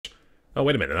Oh,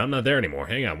 wait a minute. I'm not there anymore.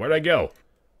 Hang on. Where'd I go?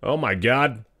 Oh, my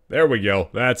God. There we go.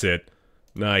 That's it.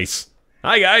 Nice.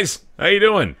 Hi, guys. How you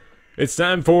doing? It's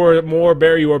time for more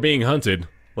Baer, You Are Being Hunted.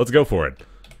 Let's go for it.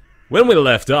 When we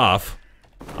left off,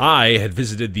 I had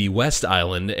visited the West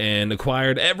Island and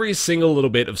acquired every single little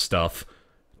bit of stuff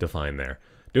to find there.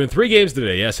 Doing 3 games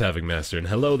today. Yes, Having Master. And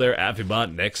hello there,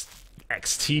 Affibot. Next,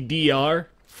 XTDR.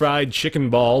 Fried chicken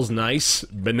balls. Nice.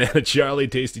 Banana Charlie.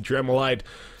 Tasty Tremolite.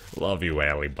 Love you,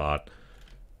 Allybot.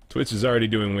 Twitch is already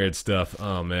doing weird stuff.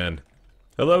 Oh, man.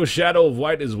 Hello, Shadow of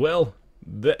White as well.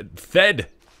 Fed.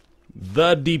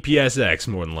 The DPSX,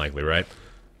 more than likely, right?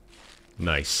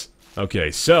 Nice.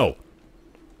 Okay, so.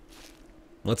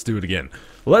 Let's do it again.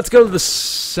 Let's go to the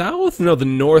south? No, the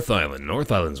North Island.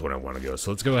 North Island's where I want to go.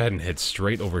 So let's go ahead and head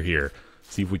straight over here.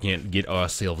 See if we can't get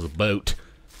ourselves a boat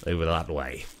over that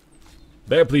way.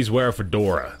 Baer, please wear a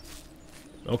fedora.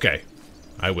 Okay.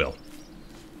 I will.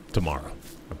 Tomorrow.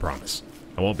 I promise.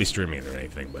 I won't be streaming it or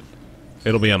anything, but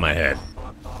it'll be on my head.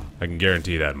 I can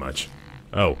guarantee that much.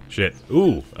 Oh, shit.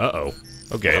 Ooh, uh-oh.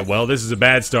 Okay, well, this is a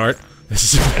bad start.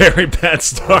 This is a very bad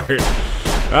start.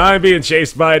 I'm being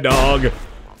chased by a dog.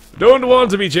 Don't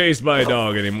want to be chased by a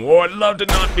dog anymore. I'd love to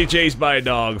not be chased by a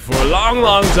dog. For a long,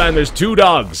 long time, there's 2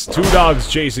 dogs. 2 dogs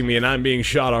chasing me, and I'm being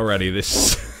shot already.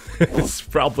 This is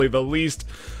probably the least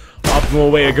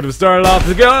optimal way I could have started off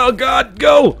to go. Oh, God,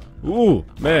 go! Ooh,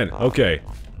 man, okay.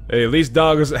 Hey, at least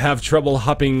dogs have trouble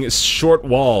hopping short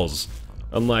walls,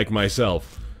 unlike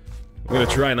myself. I'm gonna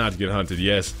try not to get hunted,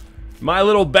 yes. My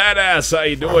little badass, how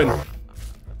you doing?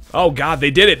 Oh god, they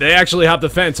did it! They actually hopped the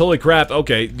fence, holy crap.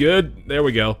 Okay, good, there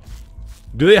we go.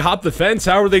 Do they hop the fence?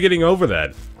 How are they getting over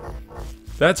that?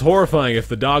 That's horrifying. If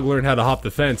the dog learned how to hop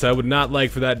the fence, I would not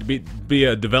like for that to be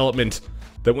a development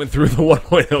that went through the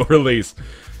 1.0 release.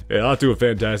 Yeah, off to a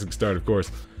fantastic start, of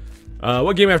course.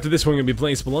 What game after this, we're going to be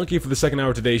playing Spelunky for the 2nd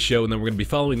hour of today's show, and then we're going to be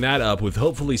following that up with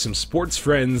hopefully some Sports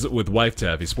Friends with Wife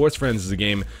Taffy. Sports Friends is a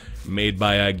game made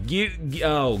by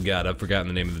oh god, I've forgotten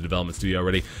the name of the development studio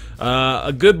already.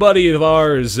 A good buddy of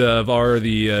ours,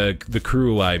 the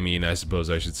crew, I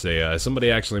suppose I should say.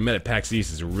 Somebody I actually met at PAX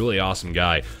East is a really awesome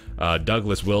guy.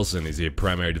 Douglas Wilson is the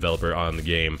primary developer on the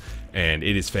game, and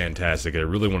it is fantastic. I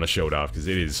really want to show it off because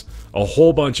it is a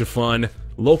whole bunch of fun.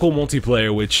 Local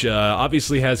multiplayer, which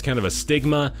obviously has kind of a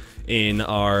stigma in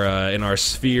our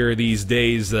sphere these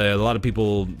days. A lot of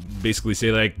people basically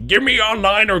say like, "Give me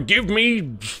online or give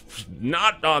me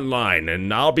not online,"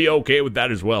 and I'll be okay with that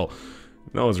as well.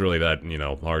 No one's really that, you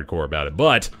know, hardcore about it,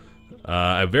 but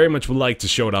I very much would like to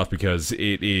show it off because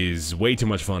it is way too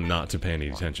much fun not to pay any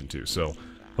attention to. So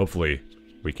hopefully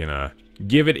we can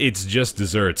give it its just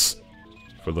desserts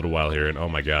for a little while here. And oh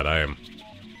my god, I am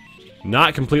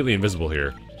not completely invisible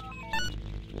here.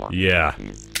 Yeah.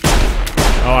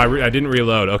 Oh, I didn't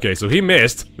reload. Okay, so he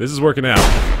missed. This is working out.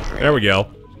 There we go.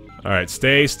 Alright,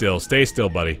 stay still. Stay still,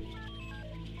 buddy.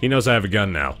 He knows I have a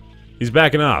gun now. He's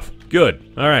backing off.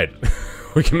 Good. Alright.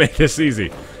 We can make this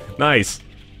easy. Nice.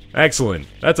 Excellent.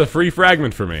 That's a free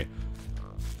fragment for me.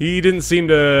 He didn't seem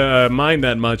to mind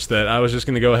that much that I was just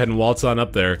going to go ahead and waltz on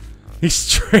up there. He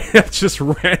straight up just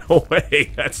ran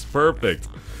away. That's perfect.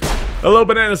 Hello,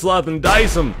 Banana Sloth, and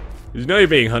dice him. You know you're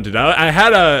being hunted. I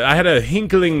had a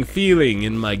hinkling feeling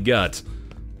in my gut.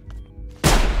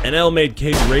 NL made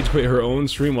Kate rage quit her own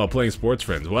stream while playing Sports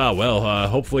Friends. Wow, well,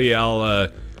 hopefully I'll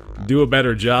do a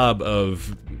better job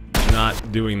of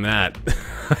not doing that,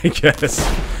 I guess.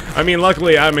 I mean,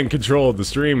 luckily I'm in control of the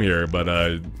stream here, but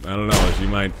I don't know. She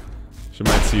might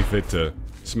see fit to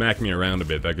smack me around a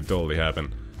bit. That could totally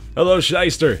happen. Hello,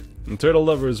 Shyster, and Turtle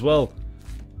Lover as well.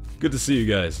 Good to see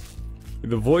you guys.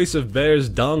 The voice of Baer's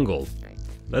dongle.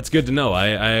 That's good to know.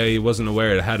 I wasn't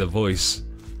aware it had a voice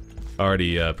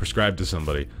already prescribed to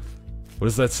somebody. What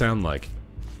does that sound like?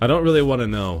 I don't really want to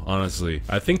know, honestly.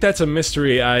 I think that's a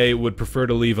mystery I would prefer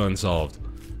to leave unsolved.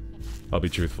 I'll be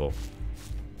truthful.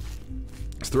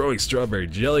 It's throwing strawberry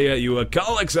jelly at you.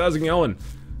 Colics, how's it going?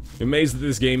 Amazed that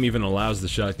this game even allows the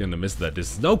shotgun to miss that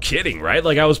distance. No kidding, right?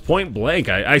 Like, I was point blank.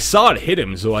 I saw it hit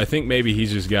him, so I think maybe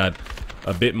he's just got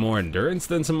a bit more endurance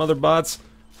than some other bots.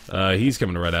 He's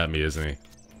coming right at me, isn't he?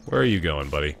 Where are you going,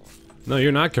 buddy? No,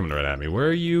 you're not coming right at me. Where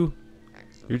are you?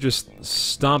 You're just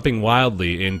stomping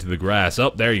wildly into the grass.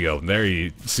 Oh, there you go. There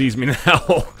he sees me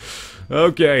now.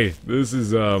 Okay, this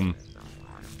is,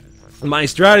 my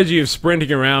strategy of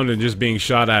sprinting around and just being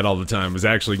shot at all the time is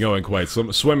actually going quite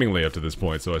swimmingly up to this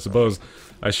point, so I suppose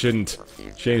I shouldn't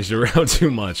change it around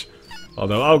too much.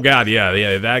 Although, oh god,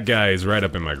 yeah, that guy is right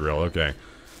up in my grill, okay.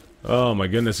 Oh my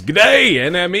goodness. G'day,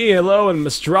 NME, hello, and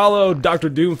Mistrallo,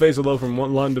 Dr. Doomface, hello from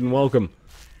London, welcome.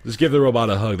 Just give the robot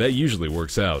a hug, that usually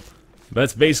works out.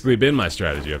 That's basically been my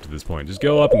strategy up to this point. Just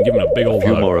go up and give him a big old A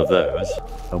few hug. more of those,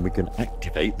 and we can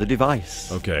activate the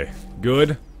device. Okay,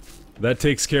 good. That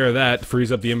takes care of that.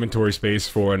 Frees up the inventory space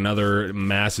for another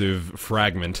massive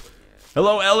fragment.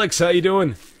 Hello, Alex. How you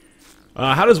doing?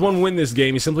 How does one win this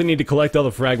game? You simply need to collect all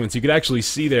the fragments. You could actually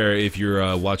see there if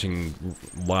you're watching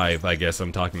live. I guess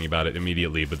I'm talking about it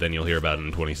immediately, but then you'll hear about it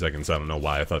in 20 seconds. I don't know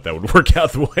why I thought that would work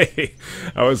out the way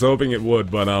I was hoping it would,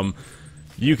 but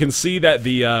you can see that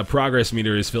the progress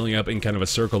meter is filling up in kind of a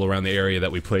circle around the area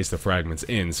that we placed the fragments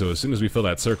in. So as soon as we fill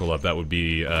that circle up, that would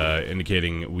be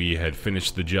indicating we had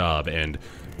finished the job, and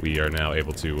we are now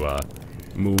able to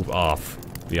move off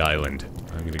the island.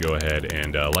 I'm going to go ahead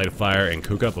and light a fire and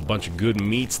cook up a bunch of good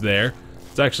meats there.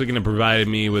 It's actually going to provide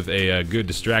me with a good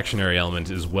distractionary element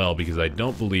as well, because I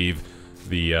don't believe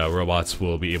the robots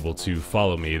will be able to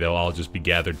follow me. They'll all just be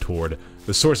gathered toward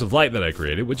the source of light that I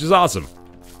created, which is awesome.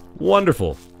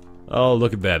 Wonderful. Oh,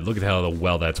 look at that. Look at how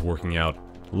well that's working out.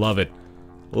 Love it.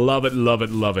 Love it, love it,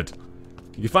 love it.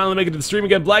 You finally make it to the stream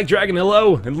again. Black Dragon,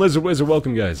 hello. And Lizard Wizard,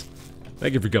 welcome, guys.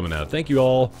 Thank you for coming out. Thank you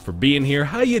all for being here.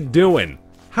 How you doing?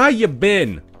 How you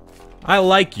been? I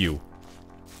like you.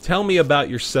 Tell me about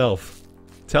yourself.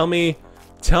 Tell me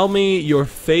your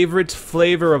favorite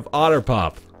flavor of Otter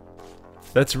Pop.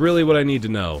 That's really what I need to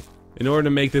know. In order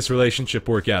to make this relationship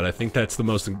work out, I think that's the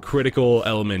most critical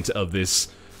element of this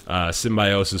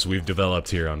symbiosis we've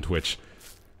developed here on Twitch.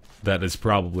 That is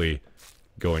probably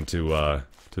going to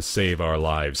save our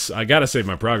lives. I gotta save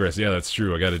my progress. Yeah, that's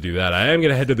true. I gotta do that. I am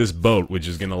gonna head to this boat, which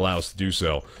is gonna allow us to do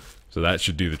so. So that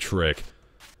should do the trick.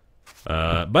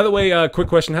 By the way, quick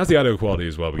question. How's the audio quality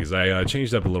as well? Because I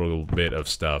changed up a little bit of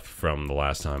stuff from the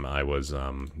last time I was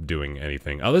doing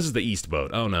anything. Oh, this is the east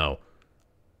boat. Oh, no.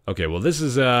 Okay, well, this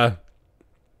is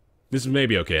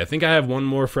maybe okay. I think I have one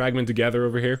more fragment to gather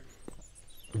over here.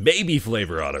 Baby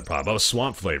flavor Otter Pop. Oh,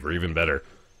 swamp flavor, even better.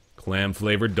 Clam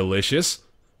flavored, delicious.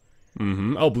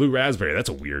 Oh, blue raspberry. That's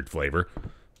a weird flavor.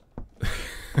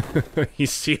 You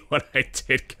see what I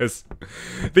did? Because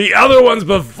the other ones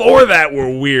before that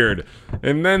were weird.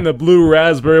 And then the blue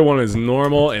raspberry one is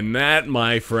normal. And that,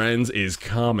 my friends, is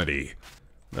comedy.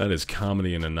 That is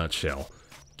comedy in a nutshell.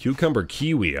 Cucumber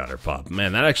kiwi Otter Pop.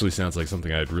 Man, that actually sounds like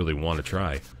something I'd really want to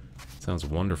try. Sounds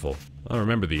wonderful. I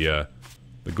remember the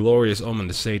glorious omen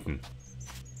to Satan.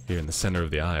 Here in the center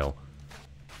of the aisle.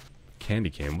 Candy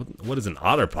cane. What is an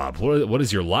Otter Pop? What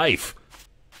is your life?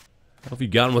 How have you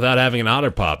gone without having an Otter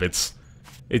Pop? It's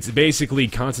basically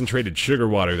concentrated sugar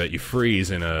water that you freeze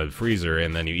in a freezer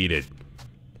and then you eat it.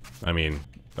 I mean,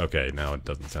 okay, now it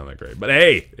doesn't sound that great. But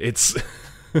hey, it's...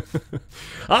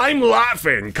 I'm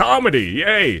laughing! Comedy!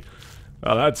 Yay!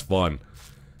 Oh, that's fun.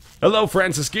 Hello,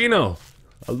 Francisquino!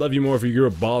 I love you more if you grew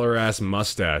a baller-ass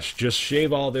mustache. Just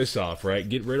shave all this off, right?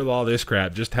 Get rid of all this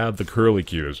crap. Just have the curly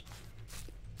cues.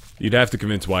 You'd have to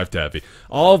convince Wife Taffy.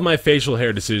 All of my facial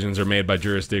hair decisions are made by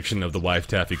jurisdiction of the Wife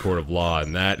Taffy Court of Law,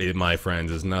 and that, my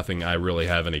friends, is nothing I really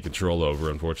have any control over,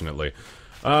 unfortunately.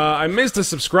 I missed a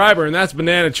subscriber, and that's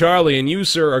Banana Charlie, and you,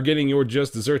 sir, are getting your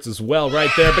just desserts as well, right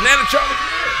there. Banana Charlie, come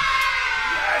here!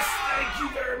 Yes, thank you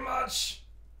very much!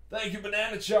 Thank you,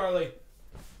 Banana Charlie,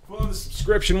 for the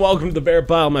subscription. Welcome to the Bear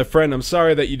Pile, my friend. I'm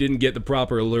sorry that you didn't get the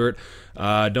proper alert.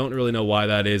 Don't really know why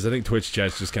that is. I think Twitch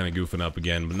chat's just kind of goofing up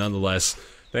again, but nonetheless...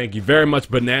 Thank you very much,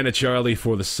 Banana Charlie,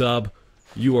 for the sub.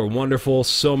 You are wonderful.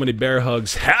 So many bear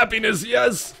hugs. Happiness,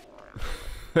 yes!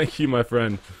 Thank you, my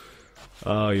friend.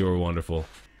 Oh, you are wonderful.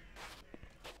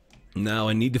 Now,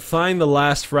 I need to find the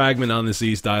last fragment on this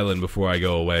East Island before I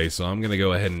go away, so I'm going to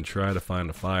go ahead and try to find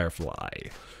a firefly.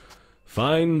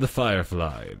 Find the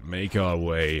firefly and make our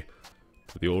way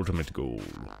to the ultimate goal.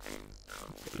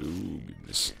 Oh,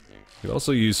 goodness. Could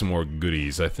also use some more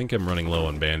goodies. I think I'm running low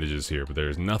on bandages here, but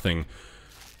there's nothing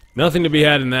to be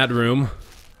had in that room,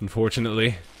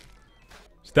 unfortunately.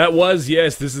 That was,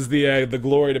 yes, this is the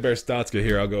glory to Berstatska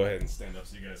here. I'll go ahead and stand up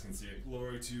so you guys can see it.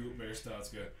 Glory to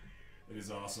Berstatska. It is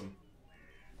awesome.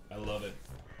 I love it.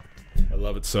 I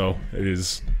love it so. It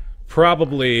is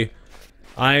probably...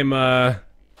 I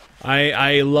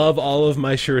love all of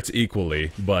my shirts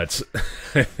equally, but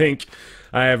I think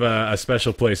I have a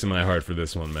special place in my heart for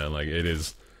this one, man. Like, it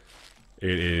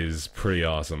is pretty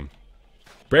awesome.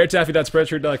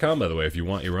 BearTaffy.spreadshirt.com, by the way, if you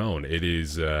want your own. It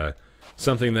is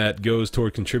something that goes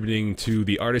toward contributing to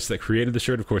the artist that created the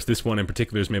shirt. Of course, this one in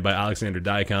particular is made by Alexander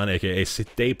Daikon, aka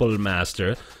Staple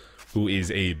Master, who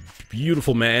is a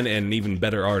beautiful man and an even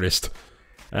better artist.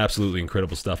 Absolutely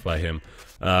incredible stuff by him.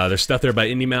 There's stuff there by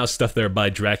Indie Mouse, stuff there by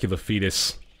Dracula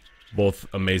Fetus. Both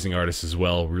amazing artists as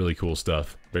well. Really cool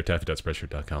stuff.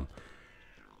 BearTaffy.spreadshirt.com.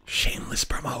 Shameless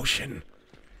promotion.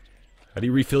 How do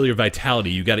you refill your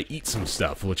vitality? You gotta eat some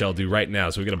stuff, which I'll do right now.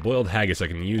 So we got a boiled haggis, I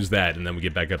can use that, and then we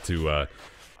get back up to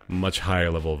much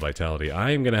higher level of vitality.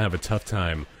 I am gonna have a tough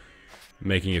time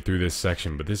making it through this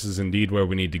section, but this is indeed where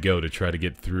we need to go to try to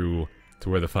get through to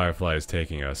where the Firefly is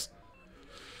taking us.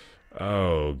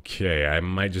 Okay, I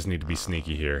might just need to be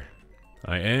sneaky here.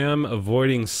 I am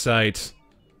avoiding sight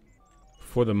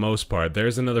for the most part.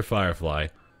 There's another Firefly.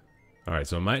 Alright,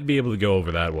 so I might be able to go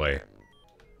over that way.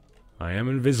 I am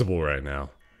invisible right now.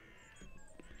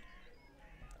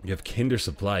 You have Kinder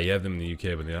Supply. You have them in the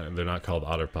UK, but they're not called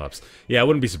Otter Pops. Yeah, I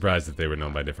wouldn't be surprised if they were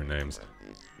known by different names.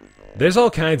 There's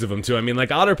all kinds of them, too. I mean,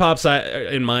 like, Otter Pops,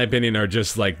 in my opinion, are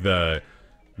just, like, the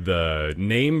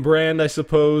name brand, I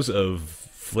suppose, of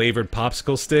flavored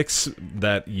popsicle sticks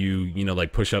that you know,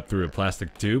 like, push up through a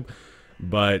plastic tube.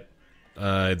 But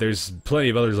there's plenty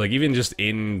of others. Like, even just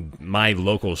in my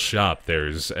local shop,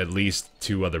 there's at least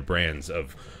 2 other brands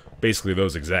of basically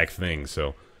those exact things,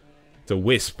 so... It's a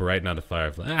wisp, right? Not a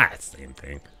firefly. Ah, it's the same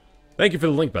thing. Thank you for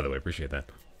the link, by the way. Appreciate that.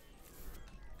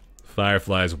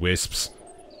 Fireflies, wisps,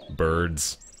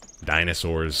 birds,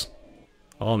 dinosaurs.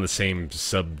 All in the same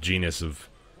subgenus of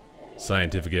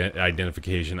scientific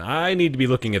identification. I need to be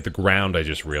looking at the ground, I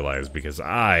just realized, because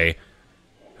I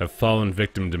have fallen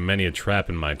victim to many a trap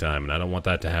in my time, and I don't want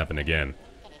that to happen again.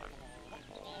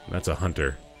 That's a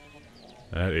hunter.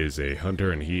 That is a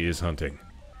hunter, and he is hunting.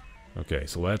 Okay,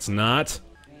 so let's not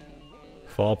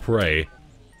fall prey.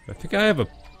 I think I have a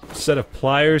set of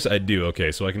pliers. I do.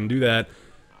 Okay, so I can do that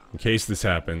in case this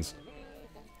happens.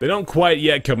 They don't quite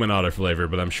yet come in otter flavor,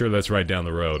 but I'm sure that's right down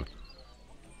the road.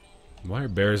 Why are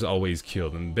bears always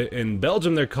killed? In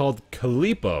Belgium, they're called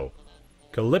Calippo.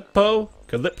 Calippo?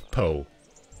 Calippo.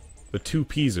 The 2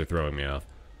 P's are throwing me off.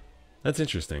 That's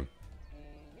interesting.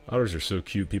 Otters are so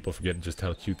cute, people forget just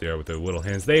how cute they are with their little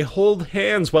hands. They hold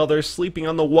hands while they're sleeping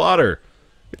on the water.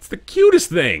 It's the cutest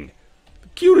thing. The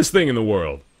cutest thing in the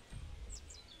world.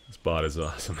 This bot is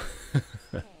awesome.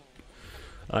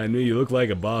 I knew you looked like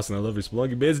a boss and I love your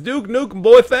Spelunky bits. Duke Nukem,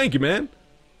 boy, thank you, man.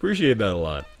 Appreciate that a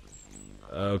lot.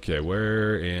 Okay,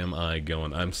 where am I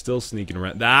going? I'm still sneaking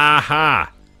around.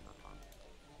 Aha!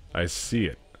 I see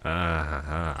it.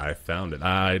 Aha, I found it.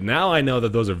 Now I know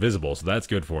that those are visible, so that's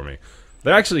good for me.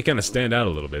 They actually kind of stand out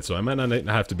a little bit, so I might not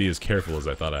have to be as careful as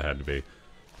I thought I had to be.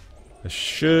 I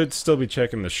should still be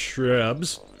checking the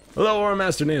shrubs. Hello, Aura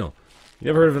Master Neil. You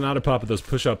ever heard of an Otter Pop with those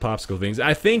push-up popsicle things?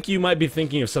 I think you might be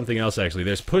thinking of something else, actually.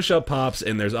 There's push-up pops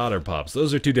and there's Otter Pops.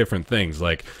 Those are 2 different things.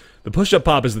 Like, the push-up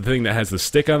pop is the thing that has the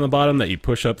stick on the bottom that you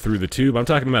push up through the tube. I'm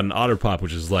talking about an Otter Pop,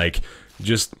 which is like,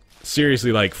 just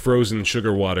seriously like frozen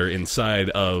sugar water inside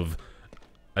of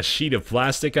a sheet of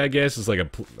plastic, I guess. It's like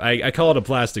I call it a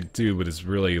plastic tube, but it's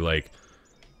really like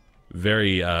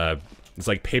very, it's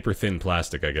like paper-thin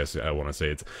plastic, I guess I want to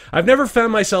say. I've never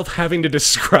found myself having to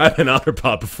describe an Otter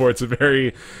Pop before. It's a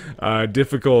very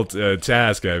difficult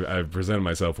task I've presented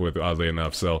myself with, oddly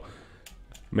enough. So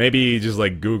maybe just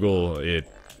like Google it.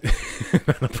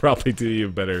 That'll probably do you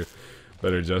better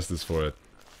justice for it.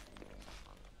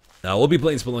 We'll be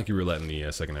playing Spelunky Roulette in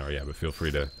the second hour, yeah, but feel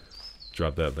free to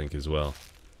drop that link as well.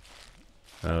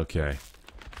 Okay.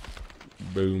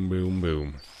 Boom, boom,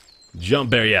 boom.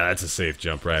 Jump Bear, yeah, that's a safe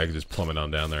jump, right? I can just plummet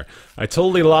on down there. I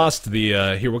totally lost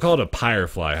the, here, we'll call it a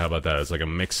Firefly. How about that? It's like a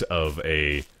mix of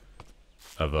a,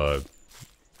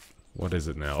 what is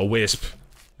it now? A wisp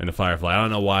and a Firefly. I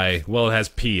don't know why. Well, it has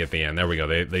P at the end. There we go.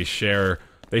 They share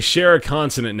a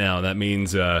consonant now. That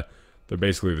means, they're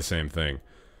basically the same thing.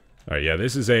 Alright, yeah,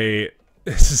 this is a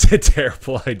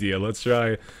terrible idea. Let's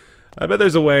try. I bet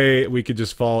there's a way we could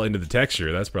just fall into the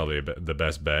texture. That's probably the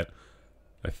best bet.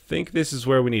 I think this is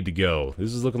where we need to go.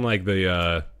 This is looking like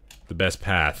the best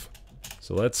path.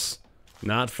 So let's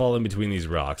not fall in between these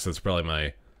rocks. That's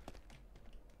probably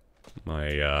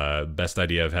my best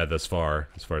idea I've had thus far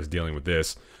as dealing with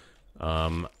this.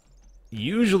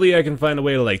 Usually I can find a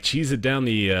way to like cheese it down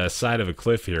the side of a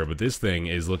cliff here, but this thing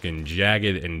is looking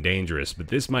jagged and dangerous. But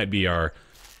this might be our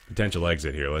potential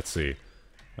exit here. Let's see.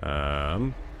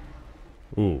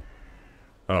 Ooh.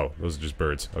 Oh, those are just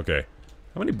birds. Okay.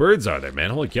 How many birds are there, man?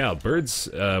 Holy cow. Birds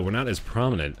were not as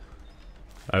prominent,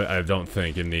 I don't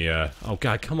think, in the... Oh,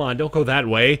 God, come on. Don't go that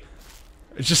way.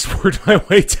 I just worked my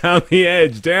way down the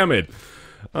edge. Damn it.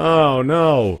 Oh,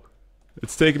 no.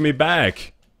 It's taking me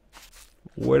back.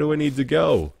 Where do I need to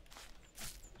go?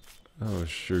 Oh,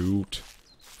 shoot.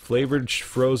 Flavored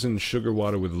frozen sugar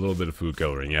water with a little bit of food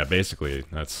coloring. Yeah, basically,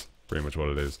 that's pretty much what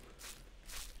it is.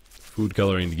 Food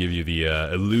coloring to give you the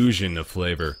illusion of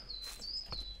flavor.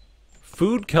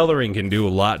 Food coloring can do a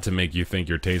lot to make you think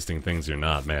you're tasting things you're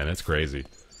not, man. It's crazy.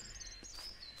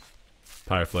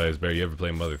 Fireflies, Bear, you ever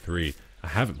play Mother 3? I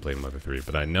haven't played Mother 3,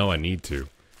 but I know I need to.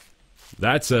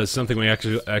 That's something we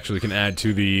actually can add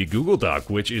to the Google Doc,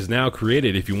 which is now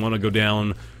created. If you want to go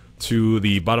down to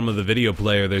the bottom of the video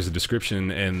player, there's a description,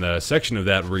 and the section of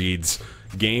that reads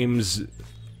games,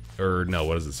 or no,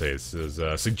 what does it say? It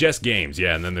says suggest games,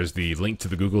 yeah, and then there's the link to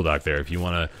the Google Doc there. If you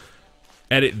want to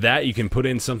edit that, you can put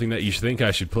in something that you think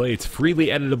I should play. It's freely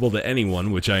editable to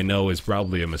anyone, which I know is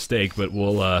probably a mistake, but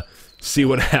we'll see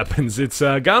what happens. It's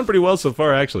gone pretty well so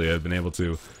far, actually. I've been able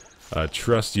to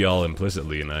trust y'all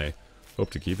implicitly, and I hope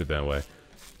to keep it that way.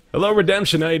 Hello,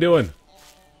 Redemption, how you doing?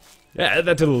 Yeah, add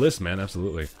that to the list, man,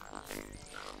 absolutely.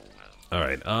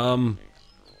 Alright,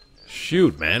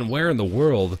 shoot, man, where in the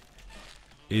world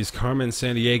is Carmen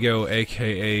Sandiego,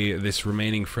 aka this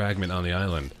remaining fragment on the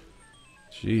island?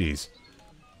 Jeez.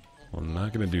 Well, I'm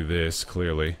not gonna do this,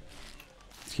 clearly.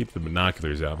 Let's keep the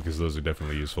binoculars out, because those are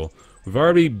definitely useful. We've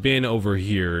already been over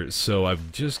here, so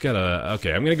I've just gotta...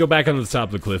 Okay, I'm gonna go back onto the top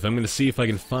of the cliff. I'm gonna see if I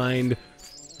can find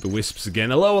the wisps again.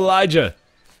 Hello, Elijah!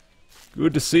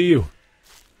 Good to see you.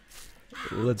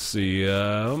 Let's see,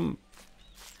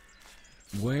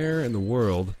 where in the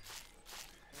world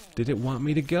did it want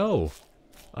me to go?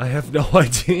 I have no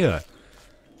idea.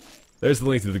 There's the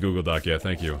link to the Google Doc, yeah,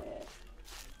 thank you.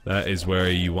 That is where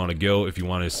you want to go if you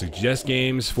want to suggest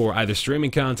games for either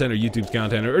streaming content or YouTube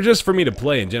content, or just for me to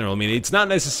play in general. I mean, it's not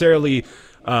necessarily,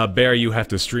 Baer, you have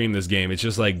to stream this game. It's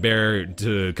just like, Baer,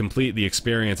 to complete the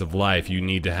experience of life, you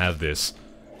need to have this.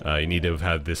 You need to have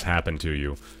had this happen to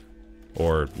you.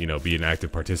 Or, you know, be an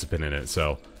active participant in it,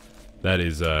 so... That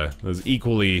is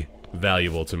equally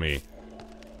valuable to me.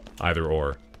 Either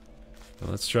or. Well,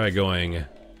 let's try going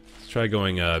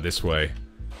this way.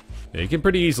 Yeah, you can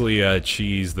pretty easily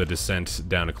cheese the descent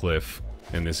down a cliff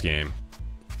in this game.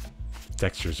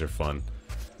 Textures are fun.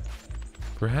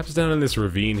 Perhaps down in this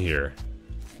ravine here.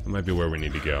 That might be where we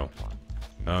need to go.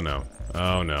 Oh no.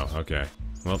 Oh no. Okay.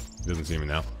 Well, doesn't see me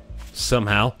now.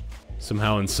 Somehow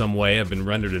in some way, I've been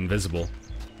rendered invisible.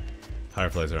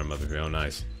 Fireflies are on Mother 3. Oh,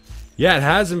 nice. Yeah, it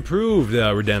has improved,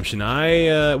 Redemption.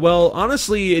 Well,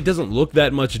 honestly, it doesn't look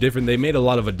that much different. They made a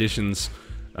lot of additions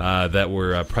that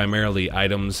were primarily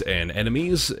items and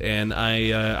enemies, and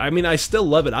I mean, I still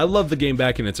love it. I love the game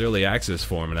back in its early access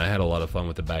form, and I had a lot of fun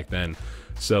with it back then.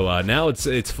 So now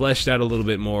it's fleshed out a little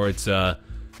bit more. It's a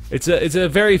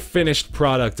very finished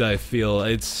product, I feel.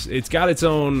 It's got its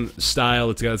own style,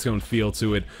 it's got its own feel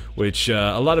to it, which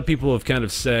a lot of people have kind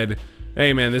of said,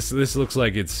 hey man, this looks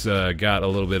like it's got a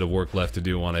little bit of work left to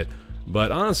do on it.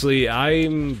 But honestly,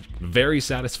 I'm very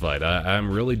satisfied.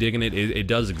 I'm really digging it. It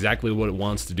does exactly what it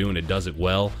wants to do, and it does it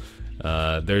well.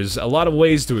 There's a lot of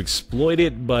ways to exploit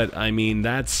it, but I mean,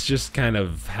 that's just kind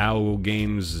of how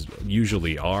games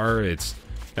usually are. It's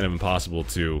kind of impossible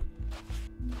to,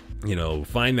 you know,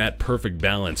 find that perfect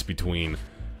balance between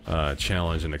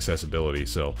challenge and accessibility,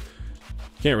 so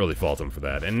can't really fault them for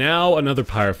that. And now another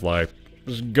Firefly.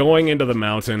 Just going into the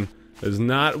mountain is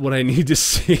not what I need to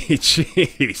see.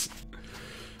 Jeez.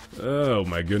 Oh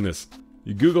my goodness.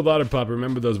 You Googled Otter Pop,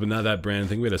 remember those, but not that brand. I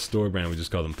think we had a store brand, we just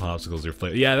called them Popsicles or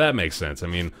flavor. Yeah, that makes sense. I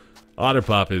mean, Otter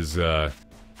Pop is, I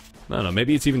don't know,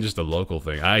 maybe it's even just a local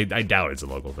thing. I doubt it's a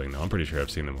local thing, though. I'm pretty sure I've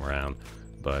seen them around.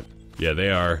 But, yeah,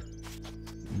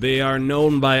 they are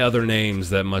known by other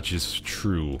names, that much is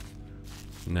true.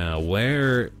 Now,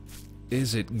 where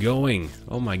is it going?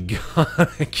 Oh my god,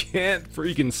 I can't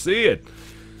freaking see it.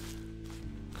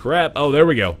 Crap. Oh, there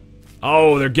we go.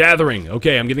 Oh, they're gathering.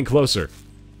 Okay, I'm getting closer.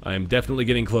 I am definitely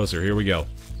getting closer. Here we go.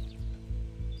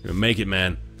 Gonna make it,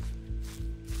 man.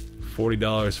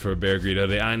 $40 for a Baer Greed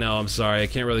hoodie. I know, I'm sorry. I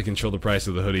can't really control the price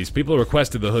of the hoodies. People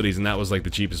requested the hoodies, and that was like the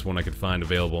cheapest one I could find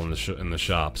available in the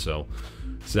shop, so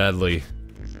sadly,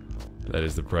 that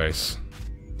is the price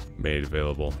made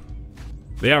available.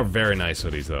 They are very nice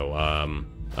hoodies, though.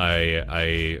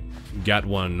 I got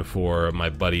one for my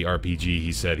buddy RPG.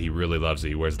 He said he really loves it.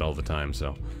 He wears it all the time,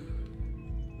 so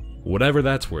whatever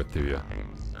that's worth to you.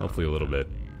 Hopefully a little bit.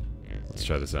 Let's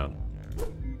try this out.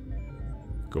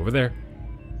 Go over there.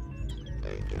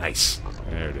 Nice.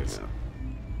 There it is.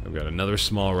 I've got another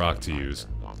small rock to use.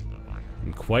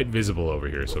 I'm quite visible over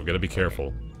here, so I've got to be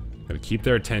careful. Got to keep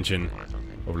their attention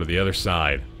over to the other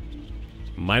side.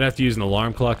 Might have to use an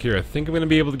alarm clock here. I think I'm going to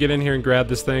be able to get in here and grab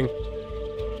this thing.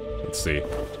 Let's see.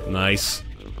 Nice.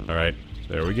 Alright,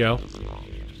 there we go.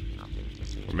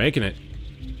 We're making it.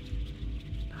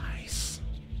 Nice.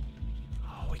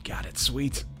 Oh, we got it.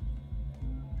 Sweet.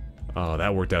 Oh,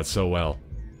 that worked out so well.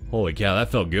 Holy cow,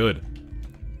 that felt good.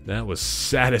 That was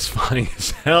satisfying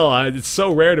as hell. It's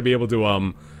so rare to be able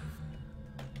to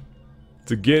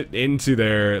get into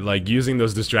there, like, using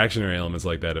those distractionary elements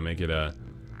like that to make it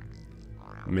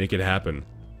happen.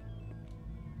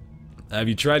 Have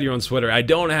you tried your own sweater? I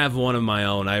don't have one of my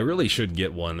own. I really should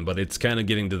get one, but it's kind of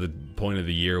getting to the point of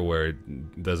the year where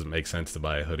it doesn't make sense to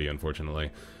buy a hoodie, unfortunately.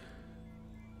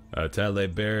 Tadley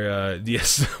Baer,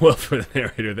 yes, well for the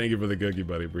narrator. Thank you for the cookie,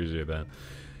 buddy. Appreciate that.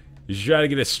 You should try to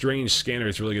get a strange scanner.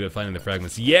 It's really good at finding the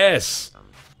fragments. Yes!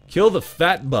 Kill the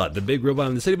Fatbot, the big robot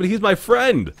in the city, but he's my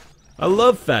friend! I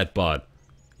love Fatbot.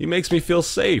 He makes me feel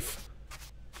safe.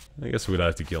 I guess we'd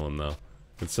have to kill him, though,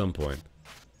 at some point.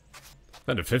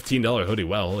 Found a $15 hoodie.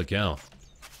 Wow, holy cow.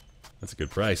 That's a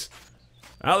good price.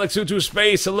 Alex Utu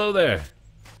Space, hello there!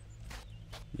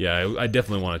 Yeah, I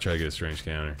definitely want to try to get a strange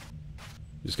counter.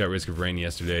 Just got Risk of Rain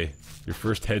yesterday. Your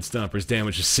first head stomper's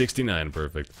damage is 69.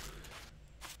 Perfect.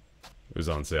 It was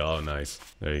on sale. Oh, nice.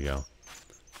 There you go.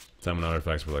 Time and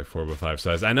artifacts were like 4x5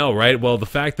 size. I know, right? Well, the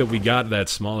fact that we got that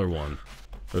smaller one,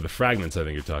 or the fragments I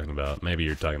think you're talking about. Maybe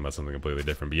you're talking about something completely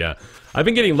different. But yeah, I've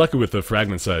been getting lucky with the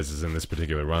fragment sizes in this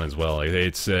particular run as well.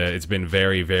 It's been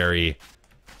very, very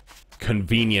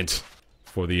convenient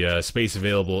for the space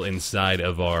available inside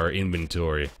of our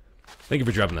inventory. Thank you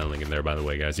for dropping that link in there, by the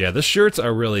way, guys. Yeah, the shirts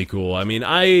are really cool. I mean,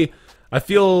 I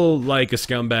feel like a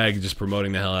scumbag just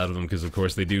promoting the hell out of them because, of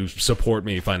course, they do support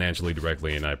me financially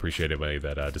directly, and I appreciate anybody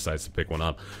that decides to pick one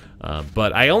up.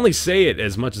 But I only say it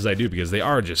as much as I do because they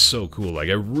are just so cool. Like,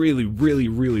 I really, really,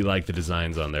 really like the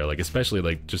designs on there. Like, especially,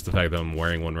 like, just the fact that I'm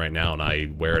wearing one right now, and I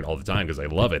wear it all the time because I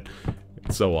love it.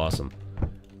 It's so awesome.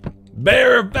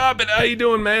 Baer, Bobbit, how you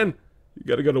doing, man? You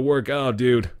gotta go to work. Oh,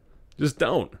 dude. Just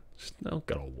don't. Just don't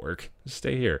go to work. Just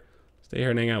stay here. Stay here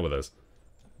and hang out with us.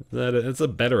 That's a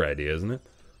better idea, isn't it?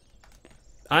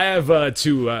 I have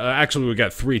two. Actually, we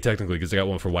got three technically because I got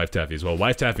one for Wife Taffy as well.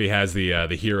 Wife Taffy has the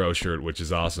hero shirt, which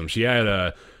is awesome. She had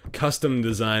a custom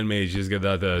design made. She's got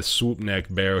the swoop neck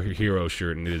Baer hero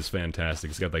shirt, and it is fantastic.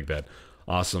 It's got like that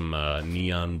awesome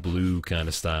neon blue kind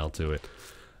of style to it.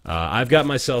 I've got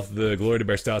myself the Glory to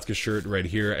Baer Stotska shirt right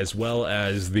here, as well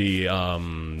as the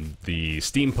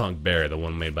Steampunk Baer, the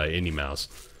one made by Indie Mouse.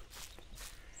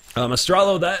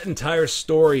 Astralo, that entire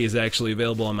story is actually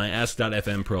available on my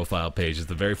Ask.fm profile page. It's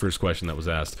the very first question that was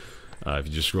asked. If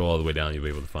you just scroll all the way down, you'll be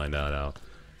able to find that out.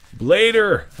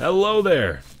 Blader, hello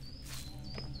there.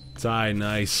 Ty,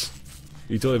 nice.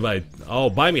 You totally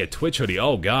buy me a Twitch hoodie.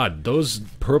 Oh god, those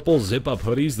purple zip-up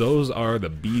hoodies, those are the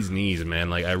bee's knees, man.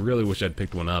 Like, I really wish I'd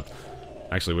picked one up.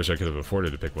 Actually, wish I could have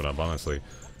afforded to pick one up, honestly.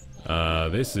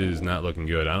 This is not looking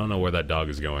good. I don't know where that dog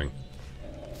is going.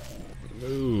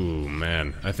 Ooh,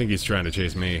 man. I think he's trying to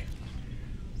chase me.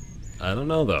 I don't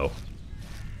know, though.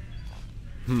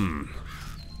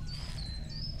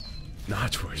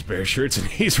 Notch wears Baer shirts and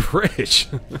he's rich.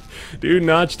 Dude,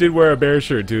 Notch did wear a Baer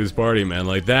shirt to his party, man.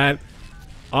 Like, that...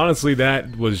 Honestly,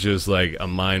 that was just, like, a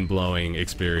mind-blowing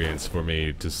experience for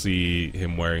me to see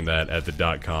him wearing that at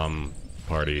the .com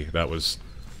party. That was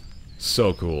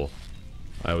so cool.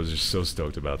 I was just so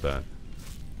stoked about that.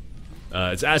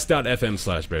 It's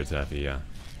ask.fm/BaerTaffy, yeah.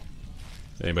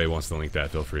 If anybody wants to link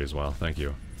that, feel free as well. Thank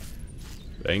you.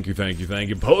 Thank you, thank you, thank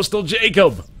you. Postal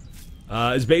Jacob!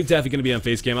 Is Babe Taffy going to be on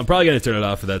Facecam? I'm probably going to turn it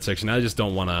off for that section. I just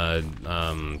don't want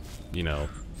to, you know,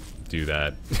 do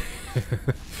that.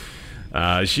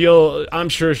 I'm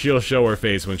sure she'll show her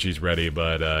face when she's ready,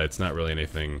 but it's not really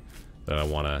anything that I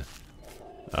want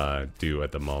to do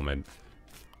at the moment.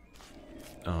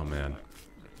 Oh, man.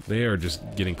 They are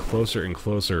just getting closer and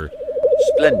closer.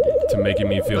 Splendid. To making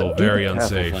me feel very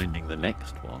unsafe. Finding the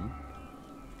next one.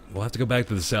 We'll have to go back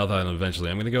to the South Island eventually.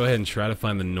 I'm going to go ahead and try to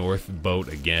find the North boat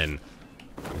again.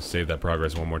 Save that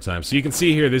progress one more time. So you can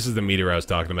see here, this is the meteor I was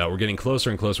talking about. We're getting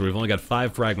closer and closer. We've only got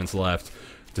 5 fragments left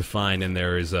to find, and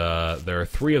there are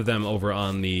 3 of them over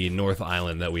on the North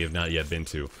Island that we have not yet been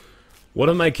to. One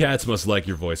of my cats must like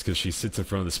your voice because she sits in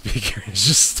front of the speaker and is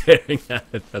just staring at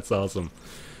it. That's awesome.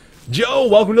 Joe,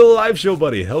 welcome to the live show,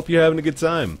 buddy. Hope you're having a good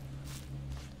time.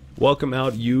 Welcome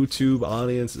out YouTube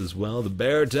audience as well. The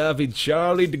Baer Taffy,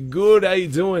 Charlie the Good, how you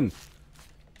doing?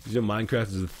 You know, Minecraft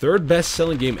is the 3rd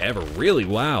best-selling game ever. Really?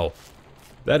 Wow.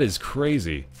 That is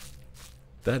crazy.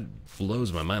 That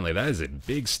blows my mind. Like, that is a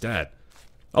big stat.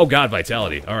 Oh god,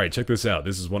 vitality. Alright, check this out.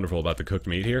 This is wonderful about the cooked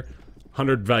meat here.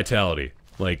 100 vitality.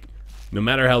 Like, no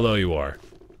matter how low you are.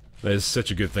 That is such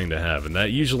a good thing to have. And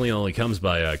that usually only comes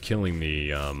by killing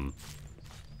the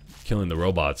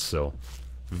robots, so...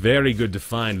 Very good to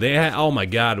find. They had, oh my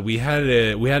god, we had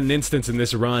an instance in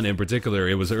this run in particular.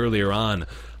 It was earlier on.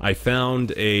 I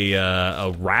found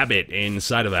a rabbit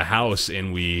inside of a house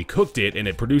and we cooked it and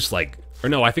it produced like, or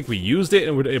no, I think we used it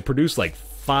and it produced like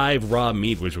 5 raw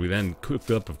meat, which we then cooked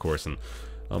up, of course. And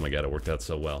oh my god, it worked out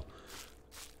so well.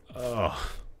 Oh,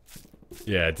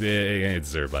 yeah,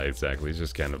 it's Zerbai exactly. It's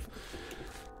just kind of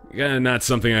not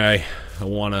something I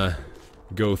want to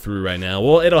go through right now.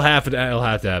 Well, it'll have to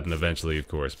happen eventually, of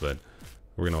course, but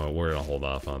we're gonna hold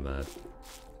off on that.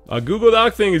 Google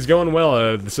Doc thing is going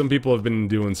well. Some people have been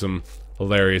doing some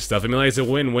hilarious stuff. I mean, like, it's a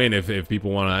win-win if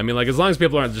people want to. I mean, like, as long as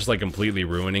people aren't just like completely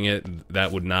ruining it,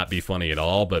 that would not be funny at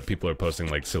all. But people are posting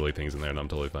like silly things in there, and I'm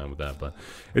totally fine with that. But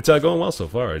it's going well so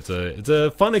far. It's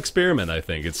a fun experiment. I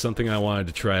think it's something I wanted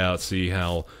to try out, see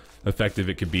how effective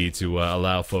it could be to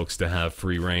allow folks to have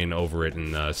free reign over it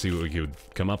and see what we could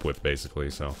come up with, basically.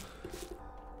 So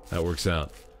that works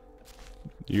out.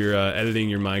 You're editing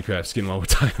your Minecraft skin while we're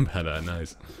talking about that.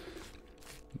 Nice.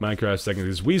 Minecraft second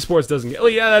is Wii Sports doesn't get. Oh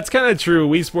yeah, that's kind of true.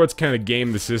 Wii Sports kind of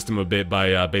gamed the system a bit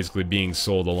by basically being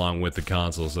sold along with the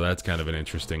console, so that's kind of an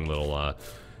interesting little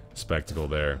spectacle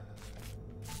there.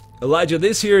 Elijah,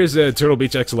 this here is a Turtle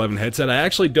Beach X11 headset. I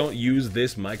actually don't use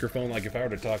this microphone. Like, if I were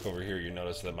to talk over here, you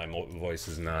notice that my voice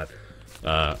is not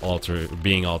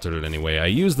being altered in any way. I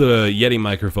use the Yeti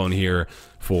microphone here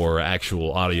for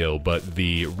actual audio, but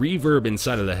the reverb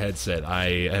inside of the headset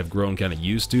I have grown kind of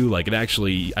used to. Like, it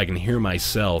actually, I can hear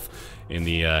myself in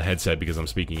the headset because I'm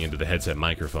speaking into the headset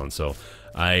microphone, so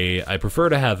I prefer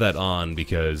to have that on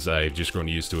because I've just grown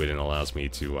used to it and it allows me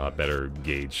to better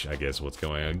gauge, I guess, what's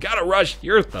going on. Gotta rush!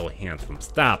 You're so handsome.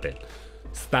 Stop it.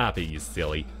 Stop it, you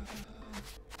silly.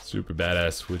 Super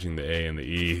badass, switching the A and the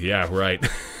E. Yeah, right.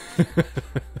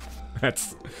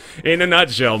 That's, in a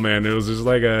nutshell, man. It was just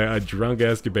like a drunk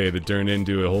escapade that turned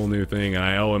into a whole new thing, and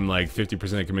I owe him like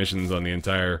 50% commissions on the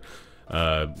entire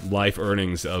life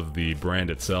earnings of the brand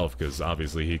itself, because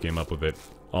obviously he came up with it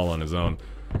all on his own.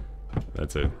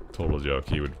 That's a total joke.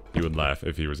 He would laugh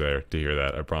if he was there to hear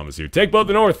that, I promise you. Take both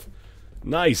the north!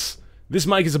 Nice! This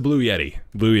mic is a Blue Yeti.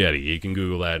 Blue Yeti. You can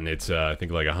Google that, and it's, I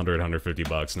think, like 150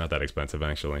 bucks. Not that expensive,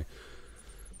 actually.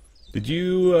 Did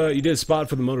you, you did a spot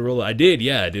for the Motorola? I did,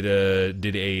 yeah. I did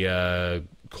a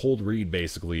cold read,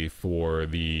 basically, for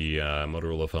the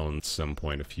Motorola phone at some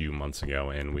point a few months ago,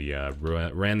 and we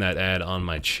ran that ad on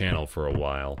my channel for a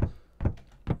while.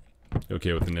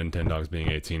 Okay with the Nintendogs being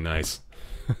 18, nice.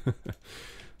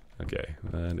 Okay,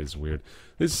 that is weird.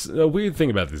 This weird thing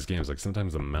about this game is like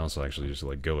sometimes the mouse will actually just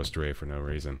like go astray for no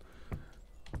reason.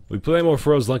 We play more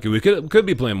Froze Lunky. We could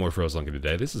be playing more Froze Lunky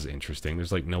today. This is interesting.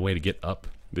 There's like no way to get up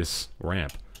this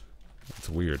ramp. That's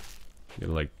weird. You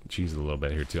gotta like cheese it a little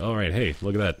bit here too. All right, hey,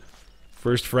 look at that.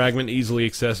 First fragment, easily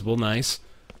accessible, nice.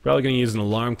 Probably gonna use an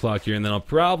alarm clock here, and then I'll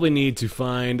probably need to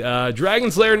find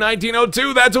Dragon Slayer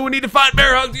 1902. That's what we need to find.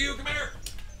 Bear hug to you. Come here.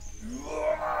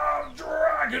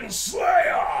 Dragon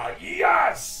Slayer,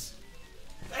 yes!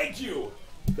 Thank you!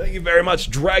 Thank you very much,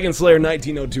 Dragon Slayer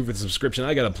 1902 for the subscription.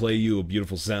 I gotta play you a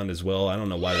beautiful sound as well. I don't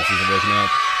know why this isn't working out,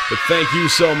 but thank you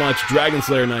so much, Dragon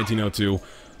Slayer 1902,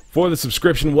 for the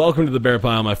subscription. Welcome to the Bear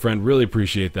Pile, my friend. Really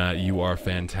appreciate that. You are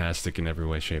fantastic in every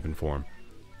way, shape, and form.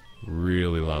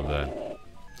 Really love that.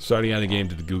 Starting out a game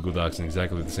to the Google Docs in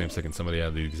exactly the same second somebody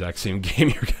had the exact same game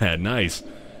you had. Nice.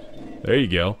 There you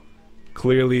go.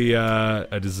 Clearly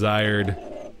a desired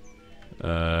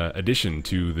addition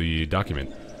to the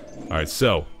document. Alright,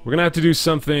 so we're gonna have to do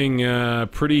something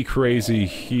pretty crazy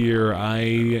here. I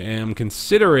am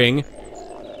considering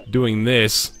doing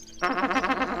this.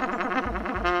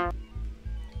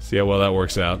 See how well that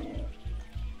works out.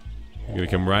 I'm gonna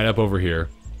come right up over here.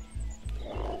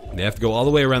 They have to go all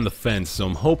the way around the fence, so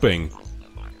I'm hoping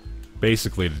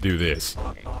basically to do this.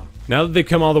 Now that they've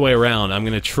come all the way around, I'm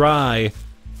gonna try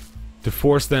to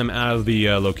force them out of the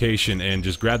location and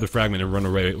just grab the fragment and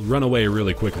run away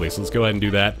really quickly. So let's go ahead and do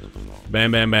that.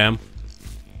 Bam, bam, bam.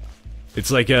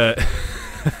 It's like a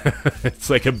it's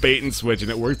like a bait and switch, and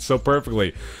it worked so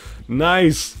perfectly.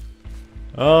 Nice.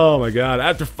 Oh my god.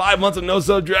 After 5 months of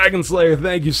no-sub Dragon Slayer,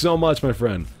 thank you so much, my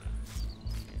friend.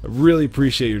 I really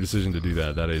appreciate your decision to do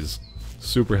that. That is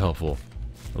super helpful.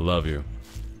 I love you.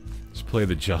 Just play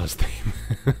the Jaws theme.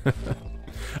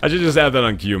 I should just have that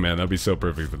on cue, man. That'd be so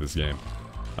perfect for this game.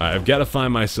 I've got to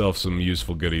find myself some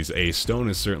useful goodies. A stone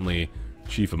is certainly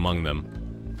chief among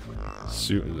them.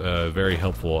 Very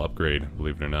helpful upgrade,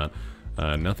 believe it or not.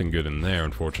 Nothing good in there,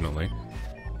 unfortunately.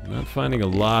 Not finding a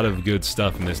lot of good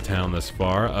stuff in this town thus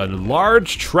far. A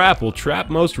large trap will trap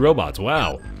most robots.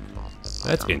 Wow.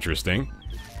 That's interesting.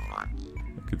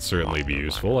 Could certainly be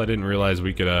useful. I didn't realize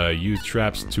we could use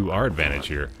traps to our advantage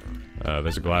here.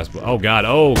 There's a glass. Oh god!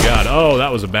 Oh god! Oh,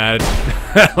 that was a bad.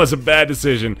 That was a bad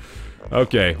decision.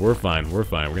 Okay, we're fine. We're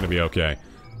fine. We're gonna be okay.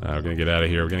 We're gonna get out of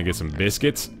here. We're gonna get some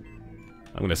biscuits.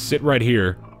 I'm gonna sit right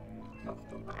here.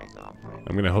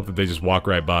 I'm gonna hope that they just walk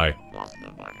right by.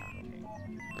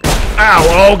 Ow!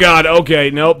 Oh god!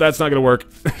 Okay, nope, that's not gonna work.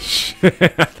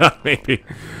 I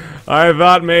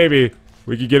thought maybe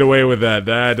we could get away with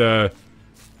that.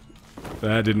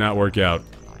 That did not work out.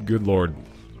 Good lord.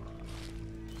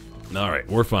 Alright,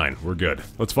 we're fine. We're good.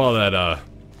 Let's follow that,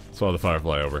 let's follow the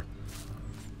Firefly over.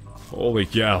 Holy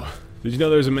cow. Did you know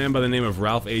there's a man by the name of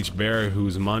Ralph H. Baer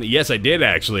who's Yes, I did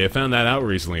actually. I found that out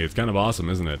recently. It's kind of awesome,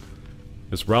 isn't it?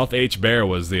 This Ralph H. Baer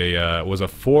was a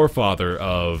forefather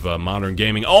of modern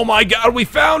gaming. Oh my god, we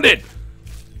found it!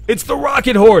 It's the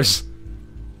rocket horse!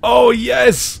 Oh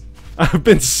yes! I've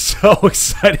been so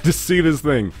excited to see this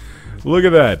thing. Look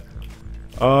at that.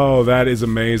 Oh, that is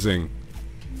amazing.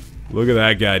 Look at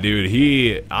that guy,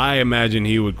 dude. I imagine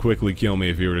he would quickly kill me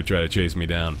if he were to try to chase me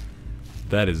down.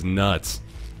 That is nuts.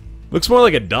 Looks more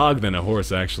like a dog than a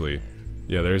horse, actually.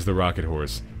 Yeah, there's the rocket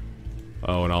horse.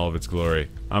 Oh, in all of its glory.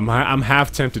 I'm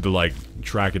half tempted to, like,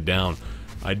 track it down.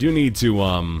 I do need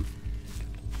to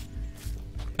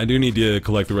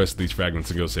collect the rest of these fragments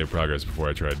and go save progress before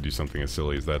I try to do something as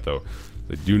silly as that, though.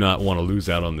 I do not want to lose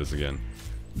out on this again.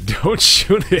 Don't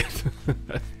shoot it!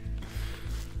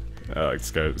 Oh,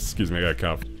 excuse me, I got a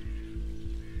cough.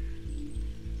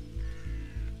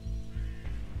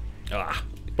 Ah,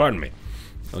 pardon me.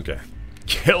 Okay.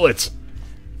 Kill it!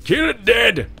 Kill it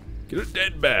dead! Kill it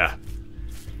dead, Baer!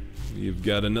 You've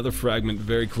got another fragment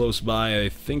very close by. I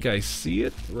think I see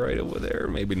it right over there.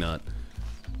 Maybe not.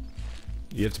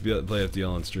 You have to play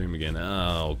FDL on stream again.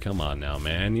 Oh, come on now,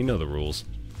 man. You know the rules.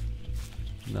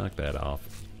 Knock that off.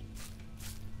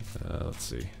 Let's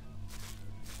see.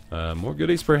 More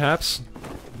goodies, perhaps?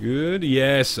 Good,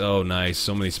 yes. Oh, nice.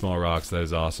 So many small rocks. That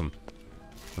is awesome.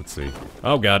 Let's see.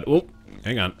 Oh, God. Oh,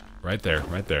 hang on. Right there.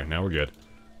 Right there. Now we're good.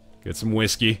 Get some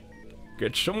whiskey.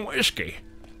 Get some whiskey.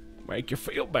 Make you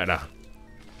feel better.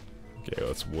 Okay,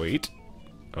 let's wait.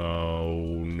 Oh,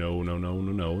 no, no, no,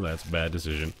 no, no. That's a bad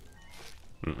decision.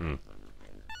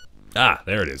 Ah,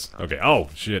 there it is. Okay. Oh,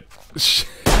 shit. That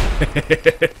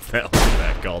was a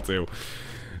bad call, too.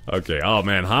 Okay. Oh,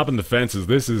 man. Hopping the fences.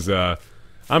 This is,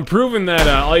 I'm proving that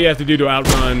all you have to do to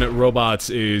outrun robots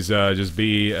is just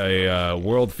be a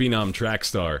world phenom track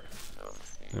star.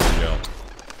 There we go.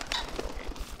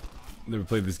 Never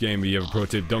played this game, but you have a pro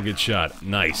tip. Don't get shot.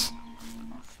 Nice.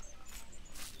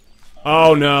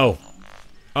 Oh, no.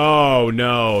 Oh,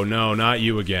 no, no, not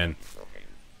you again.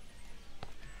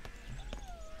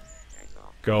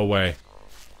 Go away.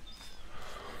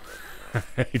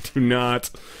 I do not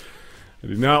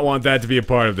want that to be a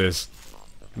part of this.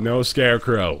 No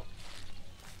scarecrow.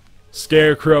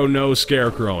 Scarecrow, no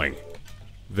scarecrowing.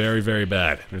 Very, very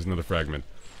bad. There's another fragment.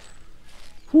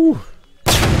 Whew.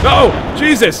 Oh!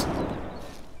 Jesus!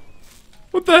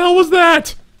 What the hell was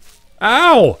that?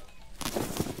 Ow!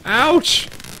 Ouch!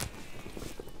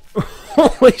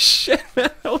 Holy shit, man.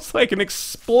 That was like an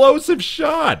explosive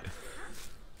shot.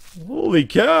 Holy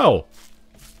cow.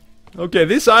 Okay,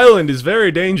 this island is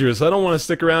very dangerous. I don't want to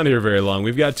stick around here very long.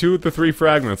 We've got 2 of the 3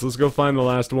 fragments. Let's go find the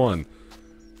last one.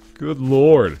 Good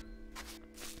lord.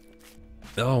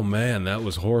 Oh man, that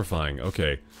was horrifying.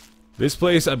 Okay. This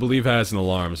place, I believe, has an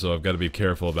alarm, so I've got to be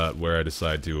careful about where I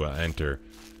decide to enter.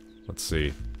 Let's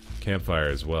see. Campfire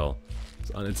as well.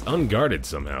 It's unguarded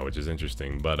somehow, which is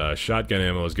interesting, but shotgun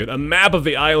ammo is good. A map of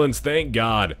the islands, thank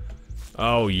God.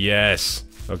 Oh, yes.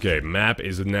 Okay, map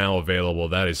is now available.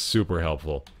 That is super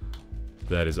helpful.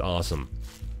 That is awesome.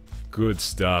 Good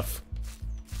stuff.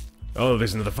 Oh,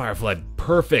 there's another Firefly.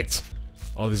 Perfect.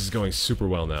 Oh, this is going super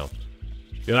well now.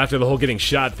 You know, after the whole getting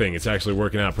shot thing, it's actually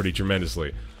working out pretty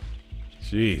tremendously.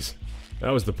 Jeez. That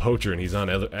was the poacher, and he's on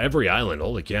every island.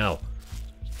 Holy cow.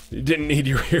 You didn't need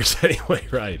your ears anyway,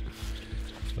 right?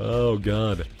 Oh,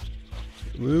 God.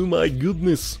 Oh, my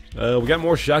goodness. We got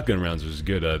more shotgun rounds, which is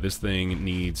good. This thing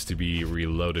needs to be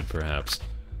reloaded, perhaps.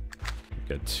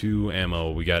 We got 2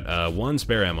 ammo. We got 1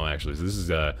 spare ammo, actually. So this is,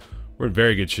 we're in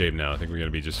very good shape now. I think we're going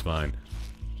to be just fine.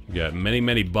 We got many,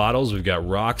 many bottles. We've got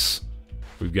rocks.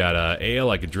 We've got ale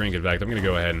I could drink. In fact, I'm going to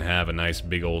go ahead and have a nice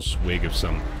big old swig of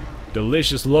some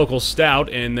delicious local stout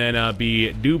and then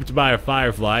be duped by a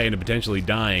Firefly into potentially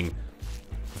dying.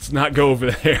 Let's not go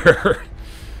over there.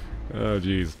 Oh,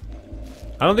 jeez.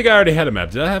 I don't think I already had a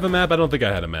map. Did I have a map? I don't think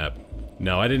I had a map.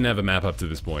 No, I didn't have a map up to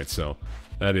this point, so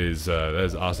that is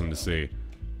awesome to see.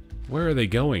 Where are they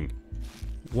going?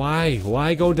 Why?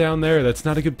 Why go down there? That's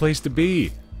not a good place to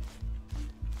be.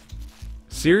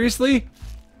 Seriously?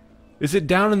 Is it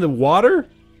down in the water?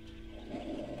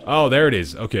 Oh, there it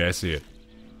is. Okay, I see it.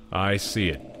 I see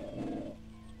it.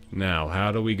 Now,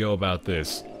 how do we go about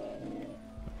this?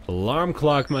 Alarm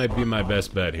clock might be my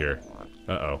best bet here.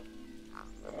 Uh-oh.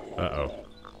 Uh-oh.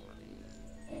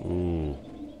 Ooh.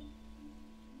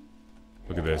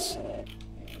 Look at this.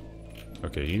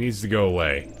 Okay, he needs to go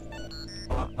away.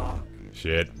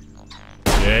 Shit.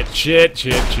 Shit, shit,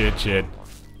 shit, shit, shit.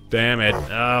 Damn it.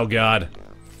 Oh, God.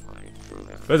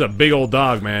 That's a big old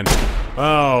dog, man.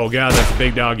 Oh, God, that's a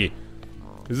big doggy.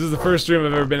 This is the first stream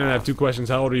I've ever been in. I have 2 questions.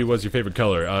 How old are you? What's your favorite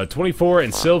color? 24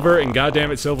 and silver, and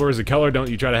goddamn it, silver is a color. Don't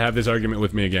you try to have this argument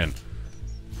with me again.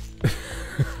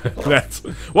 That's...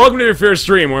 Welcome to your first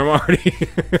stream where I'm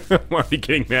already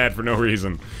getting mad for no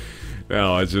reason.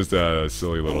 No, it's just a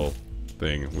silly little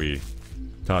thing we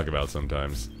talk about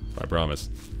sometimes. I promise.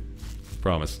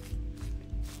 Promise.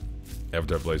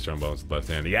 Avatar plays trombones with left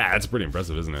hand. Yeah, that's pretty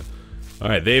impressive, isn't it?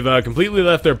 Alright, they've completely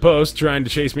left their post, trying to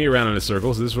chase me around in a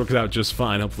circle, so this works out just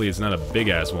fine. Hopefully it's not a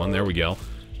big-ass one. There we go.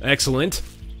 Excellent.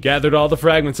 Gathered all the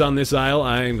fragments on this isle.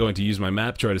 I am going to use my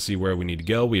map, try to see where we need to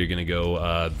go. We are going to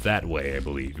go that way, I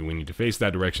believe. We need to face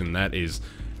that direction. That is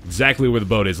exactly where the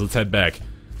boat is. Let's head back.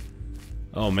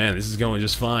 Oh, man, this is going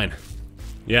just fine.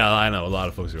 Yeah, I know. A lot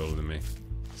of folks are older than me.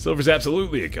 Silver's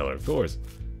absolutely a color, of course.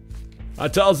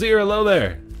 Talzir, hello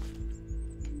there.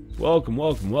 Welcome,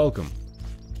 welcome, welcome.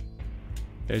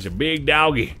 There's a big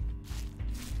doggy.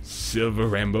 Silver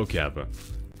Rambo Kappa.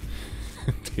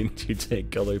 Didn't you take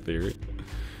color theory?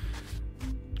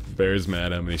 Baer's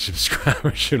mad. How many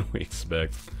subscribers should we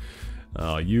expect?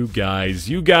 Oh, you guys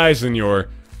and your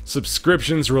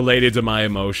subscriptions related to my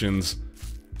emotions.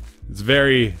 It's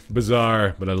very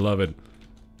bizarre, but I love it.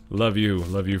 Love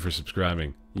you for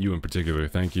subscribing. You in particular,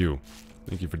 thank you.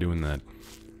 Thank you for doing that.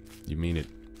 You mean it.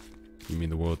 You mean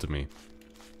the world to me.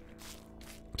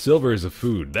 Silver is a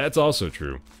food. That's also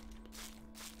true.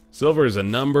 Silver is a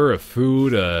number, a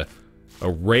food, a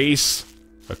race,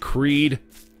 a creed,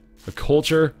 a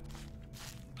culture,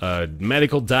 a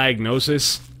medical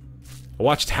diagnosis. I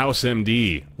watched House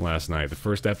MD last night, the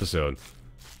first episode.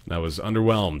 And I was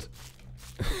underwhelmed.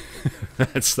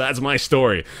 That's my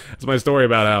story. That's my story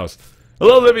about House.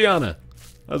 Hello, Liviana.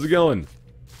 How's it going?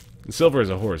 And Silver is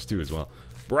a horse too, as well.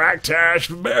 Bractash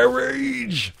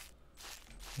Marriage.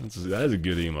 That is a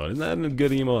good emote. Isn't that a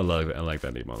good emote? I like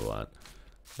that emote a lot.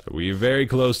 We're very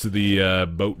close to the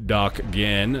boat dock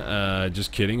again.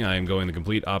 Just kidding. I am going the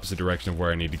complete opposite direction of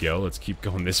where I need to go. Let's keep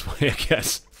going this way, I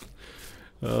guess.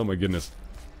 Oh my goodness.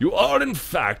 You are, in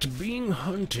fact, being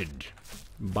hunted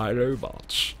by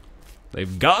robots.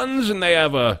 They've guns and they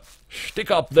have a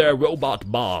stick up their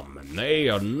robot bomb, and they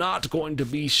are not going to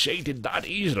be sated that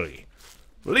easily.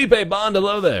 Felipe Bond,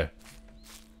 hello there.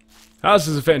 House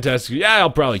is a fantastic... Yeah, I'll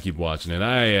probably keep watching it.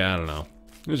 I don't know.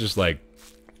 It was just like...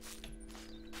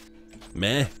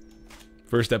 meh.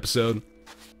 First episode.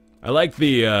 I like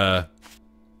the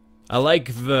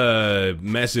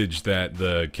message that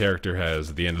the character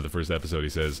has at the end of the first episode. He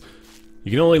says,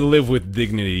 "You can only live with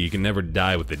dignity, you can never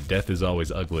die with it. Death is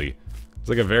always ugly." It's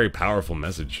like a very powerful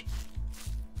message.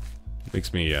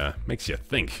 Makes you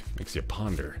think. Makes you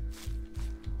ponder.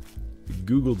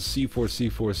 Googled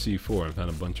C4 and found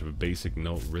a bunch of basic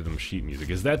note rhythm sheet music.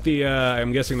 Is that the,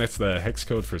 I'm guessing that's the hex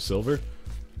code for silver?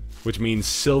 Which means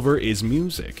silver is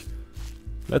music.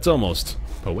 That's almost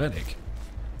poetic.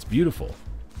 It's beautiful.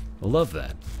 I love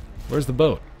that. Where's the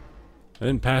boat? I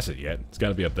didn't pass it yet. It's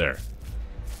gotta be up there.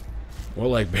 More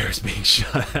like bears being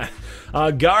shot at.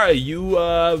 Gara, you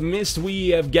missed. We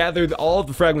have gathered all of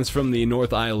the fragments from the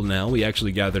North Isle now. We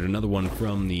actually gathered another one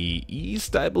from the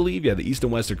East, I believe. Yeah, the East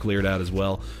and West are cleared out as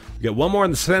well. We got one more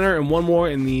in the center and one more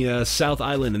in the South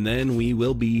Island, and then we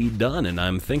will be done. And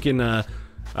I'm thinking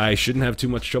I shouldn't have too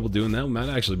much trouble doing that. We might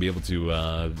actually be able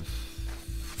to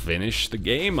finish the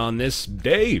game on this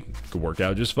day. Could work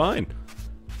out just fine.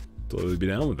 Totally be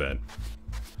down with that.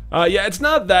 Yeah, it's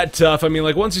not that tough. I mean,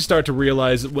 like, once you start to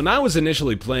realize... When I was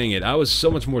initially playing it, I was so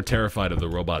much more terrified of the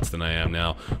robots than I am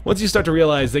now. Once you start to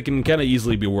realize they can kind of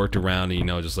easily be worked around, and, you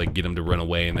know, just, like, get them to run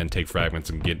away and then take fragments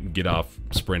and get off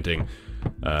sprinting,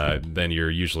 then you're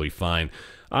usually fine.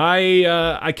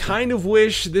 I kind of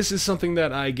wish... This is something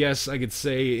that I guess I could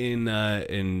say in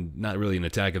not really an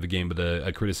attack of the game, but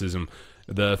a criticism.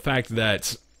 The fact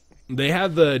that they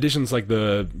have the additions like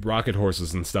the rocket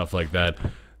horses and stuff like that.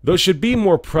 Those should be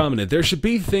more prominent. There should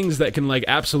be things that can, like,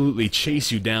 absolutely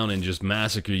chase you down and just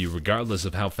massacre you regardless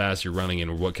of how fast you're running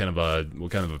and what kind of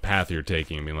a path you're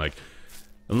taking. I mean, like,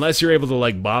 unless you're able to,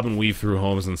 like, bob and weave through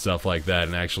homes and stuff like that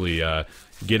and actually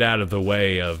get out of the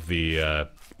way of the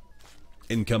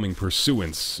incoming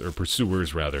pursuants, or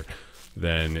pursuers, rather,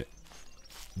 then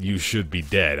you should be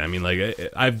dead. I mean,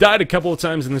 like, I've died a couple of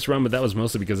times in this run, but that was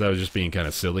mostly because I was just being kind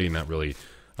of silly and not really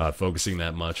focusing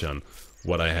that much on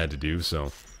what I had to do,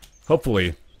 so...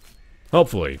 Hopefully,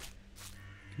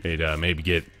 it maybe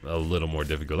get a little more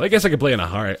difficult. I guess I could play in a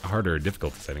harder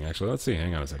difficulty setting, actually. Let's see,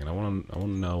 hang on a second. I want to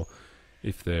know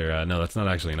if there... no, that's not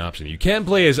actually an option. You can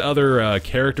play as other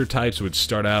character types, which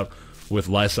start out with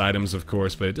less items, of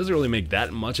course, but it doesn't really make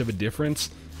that much of a difference.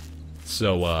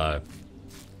 So,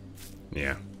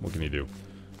 yeah, what can you do?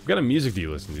 What kind of music do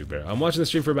you listen to, Bear? I'm watching the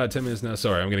stream for about 10 minutes now.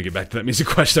 Sorry, I'm going to get back to that music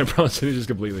question. I promise you, just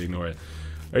completely ignore it.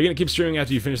 Are you going to keep streaming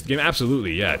after you finish the game?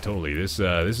 Absolutely, yeah, totally. This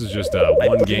is just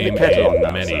one game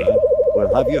in many.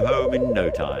 We'll have you home in no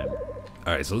time.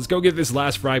 Alright, so let's go get this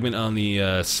last fragment on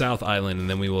the South Island, and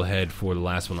then we will head for the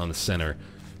last one on the center.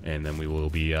 And then we will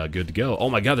be good to go. Oh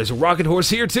my god, there's a rocket horse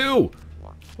here, too!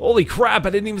 Holy crap, I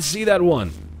didn't even see that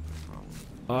one.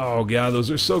 Oh god,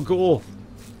 those are so cool.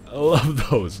 I love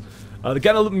those. The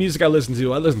kind of music I listen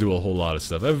to a whole lot of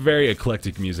stuff. I have a very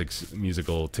eclectic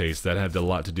musical taste. That had a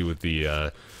lot to do with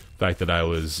the fact that I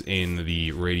was in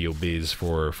the radio biz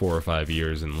for 4 or 5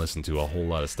 years and listened to a whole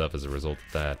lot of stuff as a result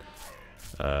of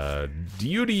that.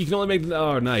 Duty, you can only make...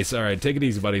 Oh, nice. Alright, take it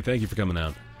easy, buddy. Thank you for coming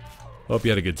out. Hope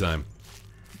you had a good time.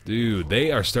 Dude,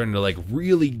 they are starting to, like,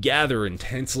 really gather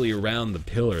intensely around the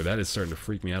pillar. That is starting to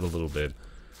freak me out a little bit.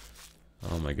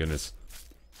 Oh, my goodness.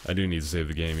 I do need to save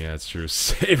the game, yeah, it's true.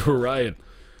 Save a riot.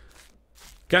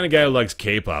 Kind of guy who likes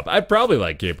K-pop. I'd probably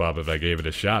like K-pop if I gave it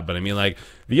a shot, but I mean, like,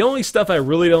 the only stuff I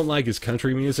really don't like is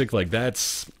country music. Like,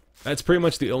 that's pretty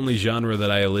much the only genre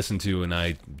that I listen to and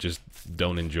I just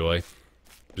don't enjoy.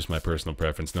 Just my personal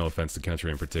preference, no offense to country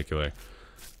in particular.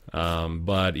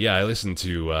 But yeah, I listen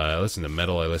to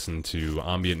metal, I listen to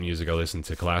ambient music, I listen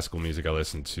to classical music, I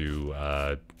listen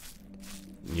to,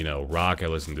 you know, rock, I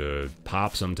listen to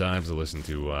pop sometimes, I listen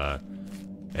to,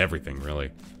 everything,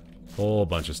 really. Whole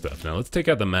bunch of stuff. Now, let's take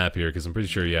out the map here, because I'm pretty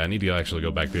sure, yeah, I need to actually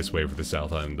go back this way for the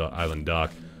South Island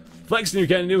dock. Flexton, you're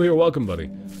kind of new here, welcome, buddy.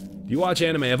 Do you watch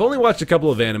anime? I've only watched a couple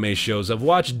of anime shows. I've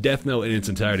watched Death Note in its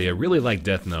entirety. I really like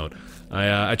Death Note.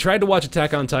 I tried to watch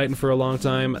Attack on Titan for a long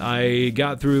time. I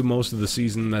got through most of the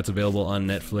season that's available on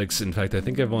Netflix. In fact, I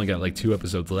think I've only got like 2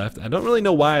 episodes left. I don't really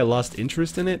know why I lost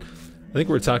interest in it. I think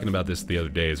we were talking about this the other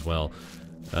day as well.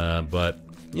 But,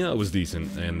 you know, it was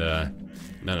decent. And,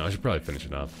 no, I should probably finish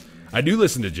it off. I do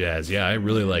listen to jazz. Yeah, I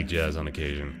really like jazz on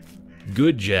occasion.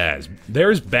 Good jazz.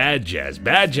 There's bad jazz.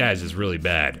 Bad jazz is really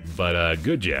bad. But,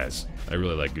 good jazz. I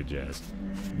really like good jazz.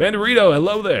 Banderito,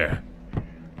 hello there.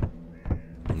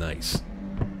 Nice.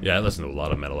 Yeah, I listen to a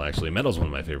lot of metal, actually. Metal's one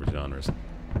of my favorite genres.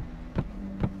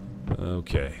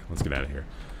 Okay, let's get out of here.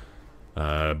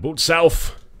 Boat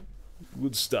south.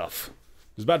 Good stuff.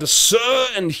 He's about to sir,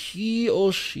 and he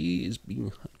or she is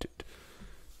being hunted.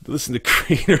 Listen to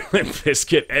Creator Limp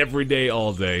Bizkit every day,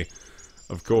 all day.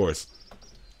 Of course.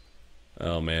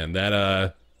 Oh, man.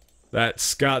 That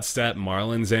Scott Stapp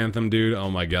Marlins anthem, dude.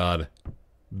 Oh, my God.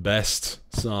 Best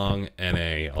song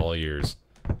NA all years.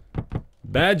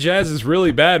 Bad jazz is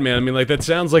really bad, man. I mean, like, that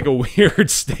sounds like a weird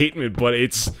statement, but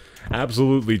it's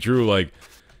absolutely true. Like,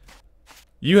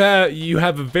 you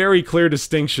have a very clear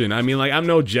distinction. I mean, like, I'm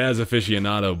no jazz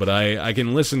aficionado, but I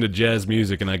can listen to jazz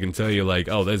music and I can tell you, like,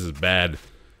 oh, this is bad.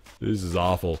 This is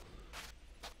awful.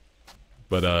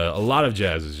 But a lot of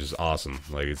jazz is just awesome.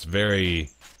 Like, it's very,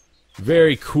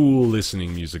 very cool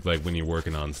listening music, like, when you're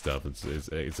working on stuff.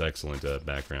 It's excellent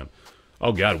background.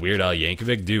 Oh god, Weird Al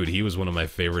Yankovic? Dude, he was one of my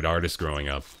favorite artists growing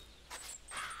up.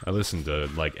 I listened to,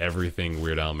 like, everything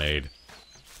Weird Al made.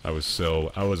 I was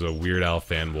a Weird Al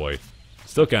fanboy.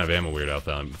 Still kind of am a Weird Al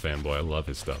fanboy. I love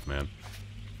his stuff, man.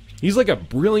 He's like a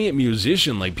brilliant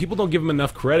musician. Like, people don't give him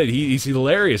enough credit. He's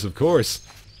hilarious, of course.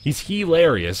 He's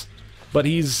hilarious. But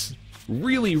he's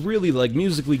really, really, like,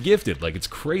 musically gifted. Like, it's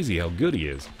crazy how good he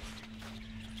is.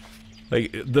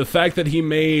 Like, the fact that he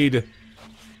made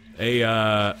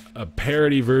a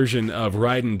parody version of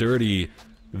Ridin' Dirty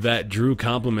that drew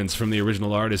compliments from the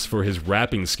original artist for his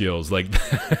rapping skills. Like,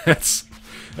 that's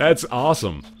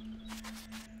awesome.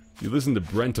 You listen to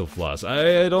Brentalfloss.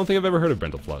 I don't think I've ever heard of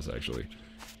Brentalfloss, actually.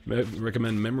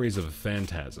 Recommend Memories of a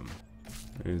Phantasm.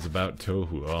 It's about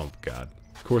Tohu. Oh, God.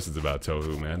 Of course it's about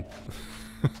Tohu, man.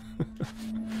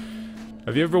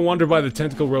 Have you ever wondered why the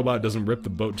tentacle robot doesn't rip the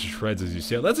boat to shreds as you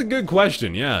sail? That's a good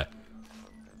question, yeah.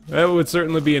 That would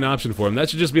certainly be an option for him. That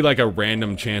should just be like a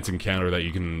random chance encounter that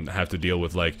you can have to deal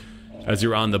with, like, as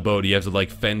you're on the boat, you have to, like,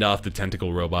 fend off the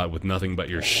tentacle robot with nothing but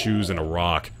your shoes and a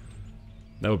rock.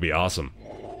 That would be awesome.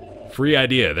 Free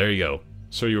idea, there you go.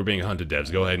 So you were being hunted,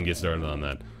 devs. Go ahead and get started on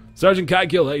that. Sergeant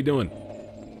Kykill, how you doing?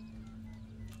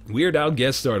 Weird Al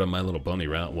guest starred on My Little Pony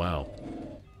route. Wow.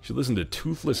 Should listen to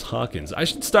Toothless Hawkins. I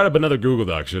should start up another Google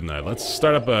Doc, shouldn't I? Let's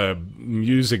start up a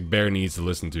music Bear needs to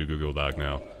listen to Google Doc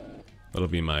now. That'll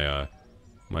be my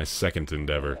my second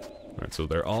endeavor. Alright, so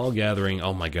they're all gathering.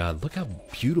 Oh my god, look how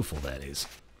beautiful that is.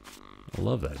 I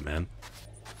love that, man.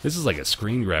 This is like a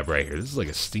screen grab right here. This is like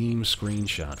a Steam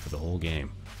screenshot for the whole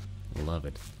game. I love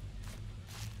it.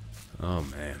 Oh,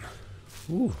 man.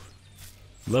 Ooh.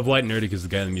 Love White Nerdy because the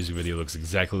guy in the music video looks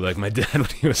exactly like my dad when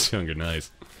he was younger.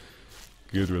 Nice.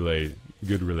 Good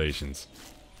relations.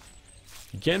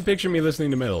 You can't picture me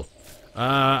listening to metal.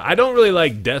 I don't really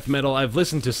like death metal. I've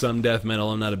listened to some death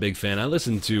metal. I'm not a big fan. I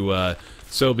listen to,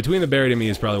 so Between the Buried and Me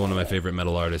is probably one of my favorite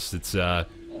metal artists. It's,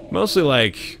 mostly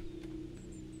like,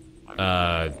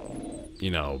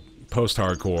 you know,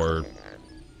 post-hardcore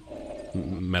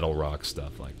metal rock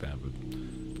stuff like that.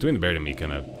 But Between the Buried and Me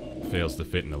kind of fails to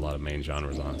fit in a lot of main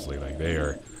genres, honestly. Like,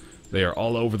 they are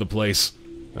all over the place.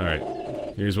 Alright,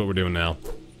 here's what we're doing now.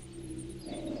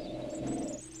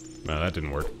 No, that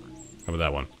didn't work. How about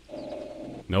that one?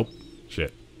 Nope.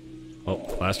 Shit. Oh,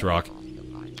 last rock.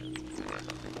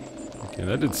 Okay,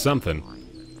 that did something.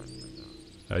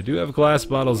 I do have glass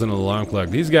bottles and an alarm clock.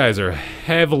 These guys are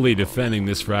heavily defending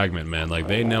this fragment, man. Like,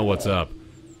 they know what's up.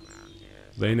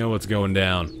 They know what's going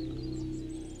down.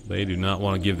 They do not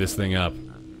want to give this thing up.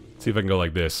 Let's see if I can go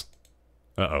like this.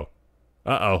 Uh-oh.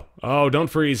 Uh-oh. Oh, don't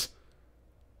freeze.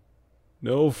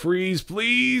 No freeze,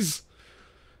 please!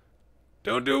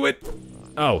 Don't do it!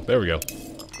 Oh, there we go.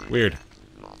 Weird.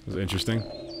 That was interesting.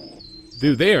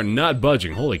 Dude, they are not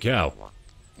budging. Holy cow.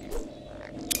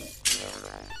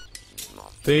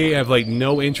 They have, like,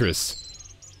 no interest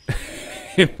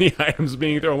in the items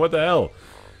being thrown. What the hell?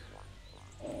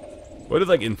 What if,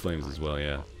 like, in flames as well,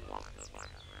 yeah.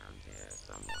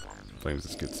 Flames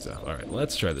is good stuff. Alright,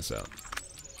 let's try this out.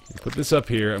 Put this up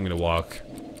here. I'm gonna walk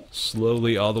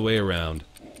slowly all the way around.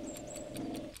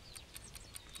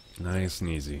 Nice and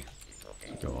easy.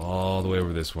 Go all the way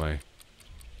over this way.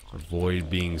 Avoid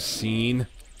being seen.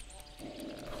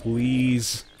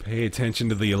 Please pay attention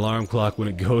to the alarm clock when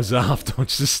it goes off. Don't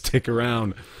just stick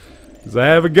around. Because I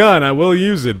have a gun. I will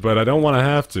use it, but I don't want to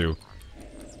have to.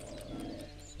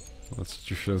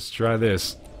 Let's try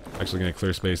this. Actually going to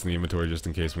clear space in the inventory just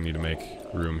in case we need to make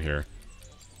room here.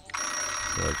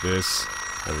 So like this.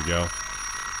 There we go.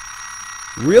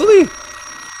 Really?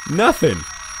 Nothing.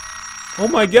 Oh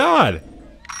my god.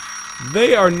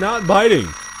 They are not biting.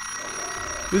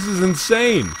 This is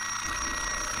insane.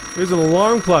 There's an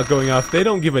alarm clock going off. They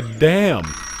don't give a damn.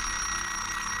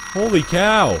 Holy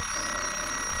cow.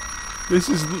 This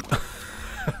is...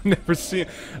 I've never seen...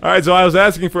 Alright, so I was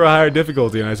asking for a higher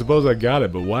difficulty, and I suppose I got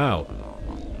it, but wow.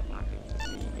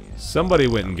 Somebody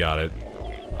went and got it.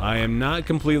 I am not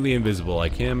completely invisible. I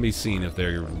can be seen if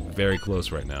they're very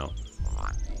close right now.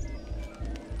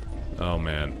 Oh,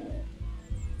 man.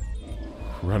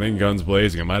 Running guns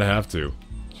blazing. I might have to.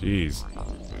 Jeez.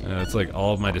 It's like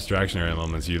all of my distraction area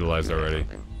moments utilized already.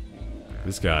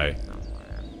 This guy.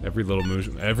 Every little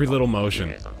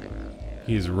motion.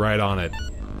 He's right on it.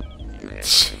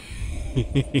 Jeez.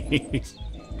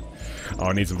 Oh,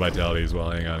 I need some vitality as well.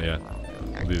 Hang on, yeah.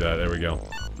 I'll do that. There we go.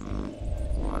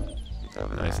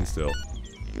 Nice and still.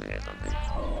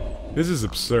 This is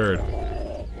absurd.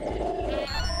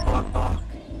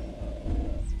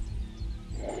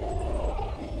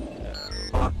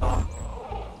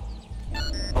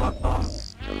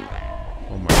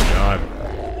 Oh my god.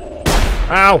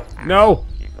 Ow! No!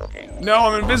 No,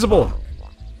 I'm invisible!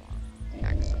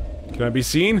 Can I be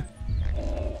seen?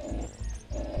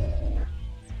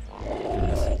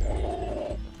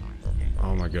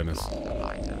 Oh my goodness.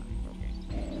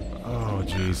 Oh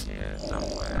jeez.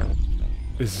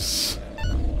 This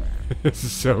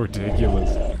is so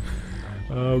ridiculous.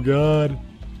 Oh god.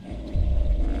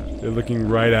 They're looking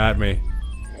right at me.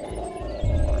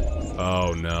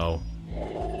 Oh no.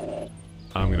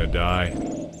 I'm gonna die.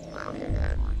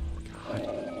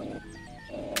 God.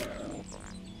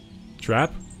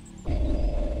 Trap?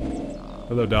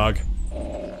 Hello, dog.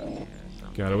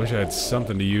 God, I wish I had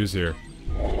something to use here.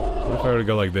 What if I were to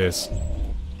go like this?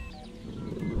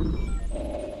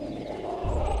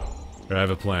 I have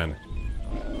a plan.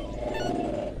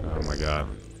 Oh my god.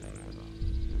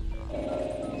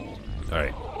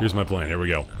 Alright, here's my plan. Here we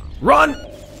go. Run!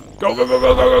 Go, go, go,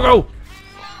 go, go, go, go!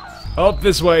 Up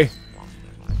this way.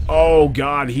 Oh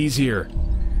god, he's here.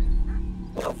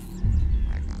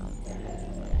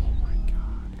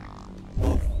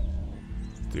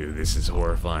 Dude, this is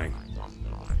horrifying.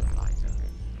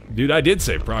 Dude, I did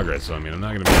save progress, so I mean, I'm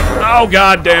not gonna be... Oh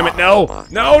god damn it, no!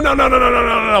 No, no, no, no, no, no,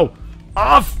 no, no!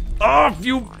 Off! Off,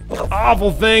 you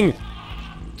awful thing!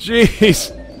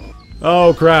 Jeez!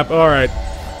 Oh crap, alright.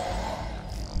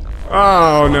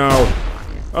 Oh no.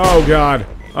 Oh god.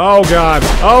 Oh god.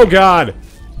 Oh god!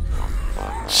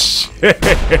 Shit!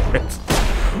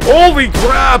 Holy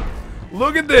crap!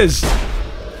 Look at this!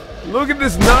 Look at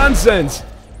this nonsense!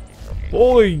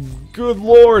 Holy good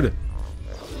lord!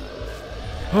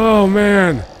 Oh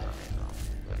man!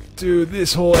 Dude,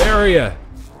 this whole area!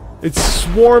 It's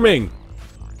swarming!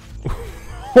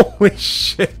 Holy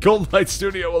shit, Gold Light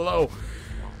Studio below.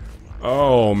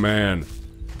 Oh, man.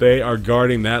 They are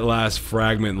guarding that last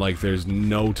fragment like there's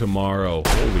no tomorrow.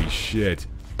 Holy shit.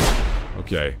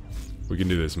 Okay, we can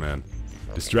do this, man.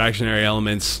 Distractionary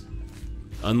elements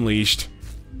unleashed.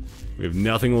 We have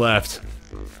nothing left.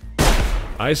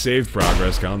 I saved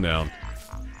progress, calm down.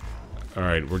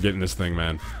 Alright, we're getting this thing,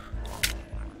 man.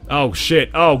 Oh,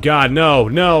 shit. Oh, God, no.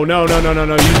 No, no, no, no, no,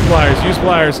 no. Use pliers, use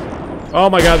pliers. Oh,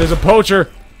 my God, there's a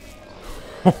poacher.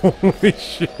 Holy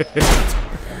shit.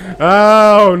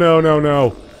 Oh, no, no,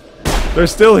 no. They're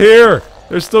still here.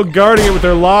 They're still guarding it with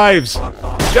their lives.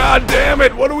 God damn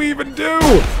it, what do we even do?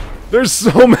 There's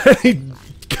so many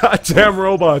goddamn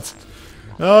robots.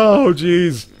 Oh,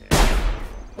 jeez.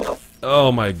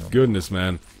 Oh, my goodness,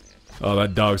 man. Oh,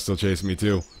 that dog's still chasing me,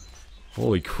 too.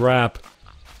 Holy crap.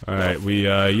 Alright, we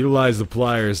utilize the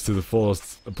pliers to the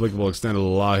fullest applicable extent of the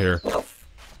law here.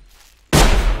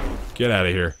 Get out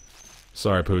of here.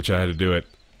 Sorry, Pooch, I had to do it.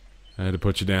 I had to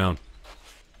put you down.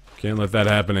 Can't let that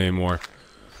happen anymore.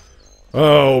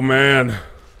 Oh, man.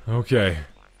 Okay.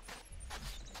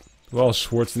 Well,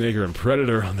 Schwarzenegger and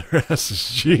Predator on their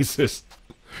asses. Jesus.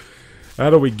 How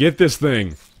do we get this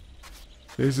thing?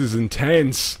 This is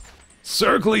intense.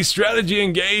 Circly strategy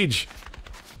engage.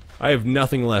 I have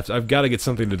nothing left. I've got to get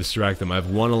something to distract them. I have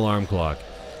one alarm clock.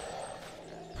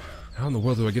 How in the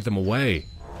world do I get them away?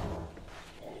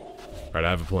 Alright, I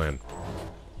have a plan.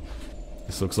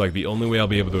 This looks like the only way I'll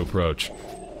be able to approach.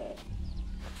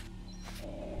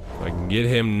 If I can get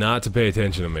him not to pay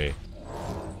attention to me.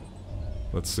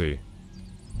 Let's see.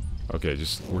 Okay,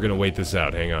 we're gonna wait this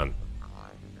out. Hang on.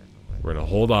 We're gonna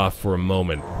hold off for a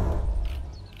moment.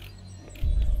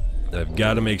 I've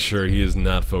got to make sure he is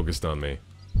not focused on me.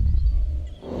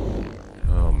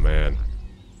 Oh, man.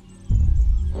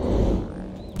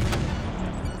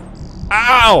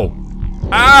 Ow!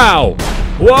 Ow!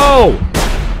 Whoa!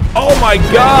 Oh my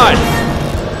god!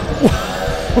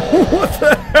 What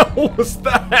the hell was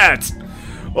that?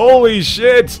 Holy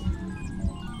shit!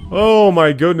 Oh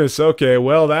my goodness, okay,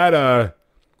 well that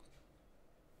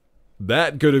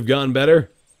could have gone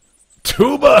better.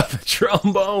 Tuba! The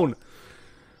trombone!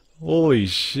 Holy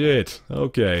shit,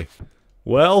 okay.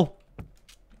 Well,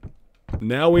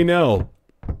 now we know.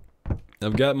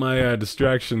 I've got my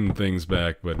distraction things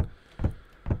back, but...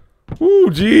 Ooh,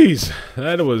 jeez!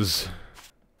 That was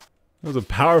a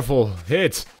powerful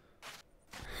hit.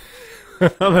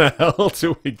 How the hell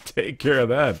do we take care of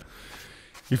that?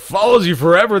 He follows you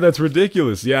forever, that's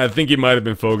ridiculous. Yeah, I think he might have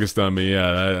been focused on me.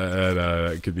 Yeah,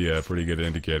 that could be a pretty good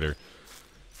indicator.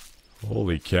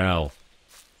 Holy cow.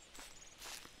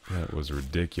 That was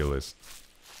ridiculous.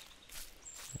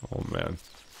 Oh, man.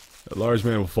 A large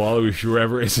man will follow you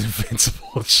forever is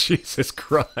invincible. Jesus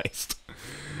Christ.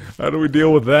 How do we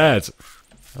deal with that?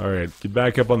 Alright, get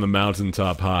back up on the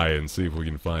mountaintop high and see if we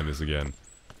can find this again.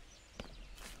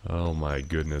 Oh my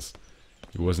goodness.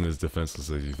 He wasn't as defenseless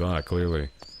as you thought, clearly.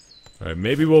 Alright,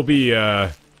 maybe we'll be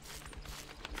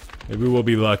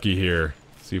lucky here.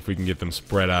 See if we can get them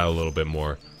spread out a little bit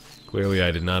more. Clearly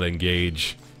I did not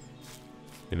engage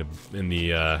in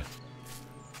the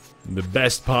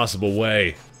best possible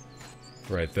way.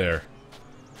 Right there.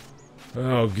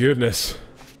 Oh goodness.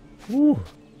 Woo.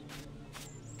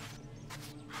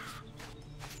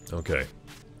 Okay.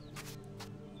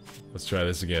 Let's try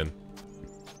this again.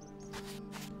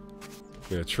 I'm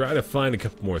gonna try to find a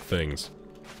couple more things.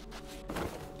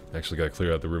 Actually gotta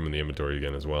clear out the room in the inventory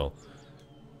again as well.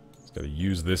 Just gotta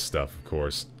use this stuff, of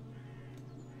course.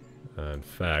 In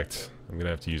fact, I'm gonna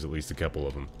have to use at least a couple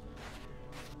of them.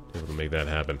 Able to make that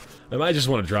happen. I might just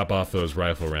want to drop off those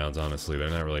rifle rounds, honestly. They're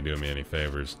not really doing me any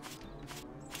favors.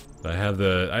 I have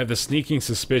the sneaking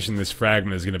suspicion this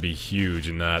fragment is going to be huge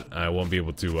and not I won't be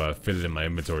able to fit it in my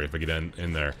inventory if I get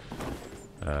in there.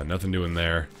 Nothing doing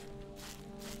there.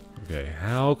 Okay,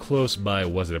 how close by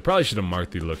was it? I probably should have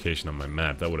marked the location on my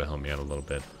map. That would have helped me out a little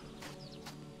bit.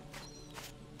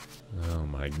 Oh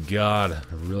my god.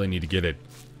 I really need to get it.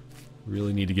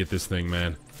 Really need to get this thing,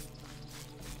 man.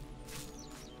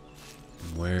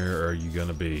 Where are you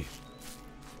gonna be?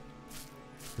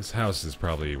 This house is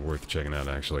probably worth checking out,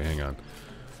 actually. Hang on.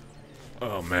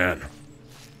 Oh, man.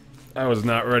 I was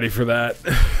not ready for that.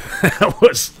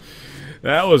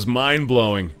 That was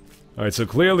mind-blowing. Alright, so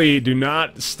clearly do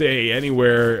not stay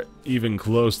anywhere even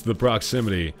close to the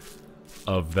proximity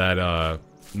of that,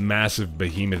 massive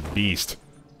behemoth beast.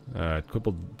 A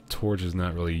couple torches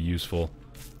not really useful.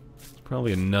 There's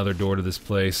probably another door to this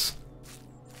place.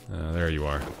 There you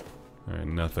are. Alright,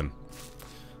 nothing.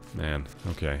 Man,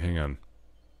 okay, hang on.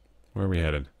 Where are we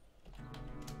headed?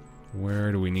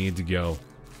 Where do we need to go?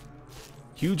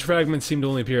 Huge fragments seem to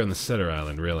only appear on the center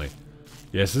island, really.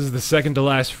 Yes, this is the second to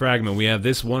last fragment. We have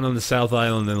this one on the south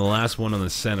island and the last one on the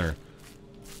center.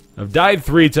 I've died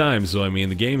 3 times, so I mean,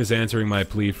 the game is answering my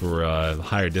plea for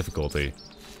higher difficulty.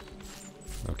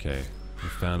 Okay, we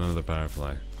found another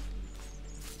firefly.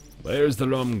 Where's the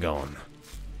rum gone?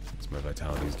 My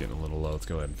vitality's getting a little low. Let's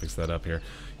go ahead and fix that up here.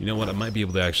 You know what? I might be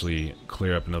able to actually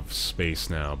clear up enough space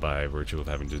now by virtue of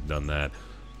having just done that.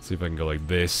 Let's see if I can go like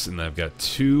this, and I've got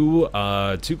two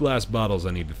glass bottles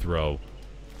I need to throw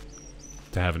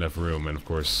to have enough room. And of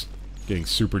course, getting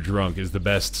super drunk is the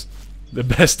best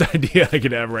idea I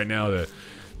could have right now to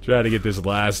try to get this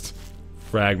last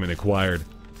fragment acquired.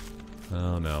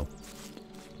 Oh no!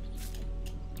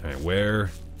 All right,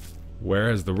 where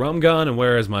has the rum gone, and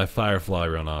where has my firefly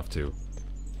run off to?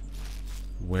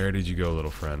 Where did you go,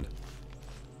 little friend?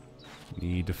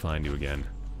 Need to find you again.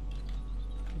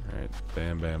 Alright,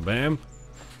 bam, bam, bam.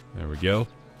 There we go.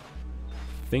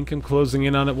 Think I'm closing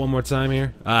in on it one more time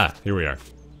here. Ah, here we are.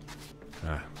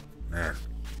 Ah, man.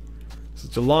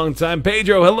 Such a long time.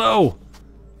 Pedro, hello!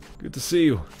 Good to see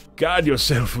you. Guard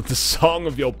yourself with the song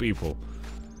of your people.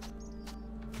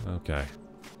 Okay.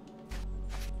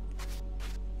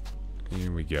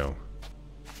 Here we go.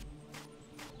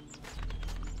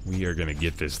 We are gonna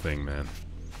get this thing, man.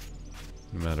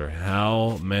 No matter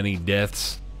how many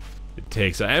deaths it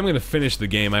takes. I am gonna finish the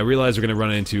game. I realize we're gonna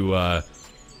run into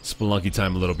Spelunky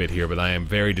time a little bit here, but I am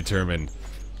very determined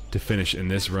to finish in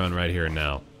this run right here and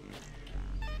now.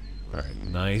 Alright,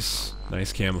 nice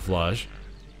camouflage.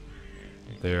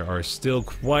 There are still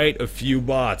quite a few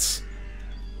bots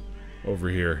over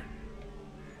here.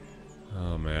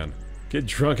 Oh man. Get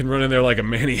drunk and run in there like a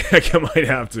maniac. I might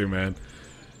have to, man.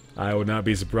 I would not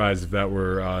be surprised if that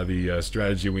were the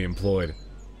strategy we employed.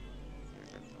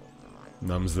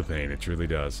 Numbs the pain, it truly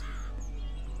does.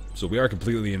 So we are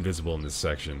completely invisible in this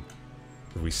section.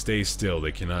 If we stay still,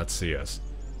 they cannot see us.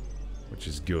 Which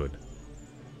is good.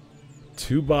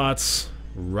 2 bots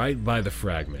right by the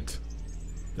fragment.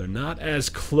 They're not as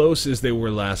close as they were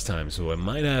last time, so I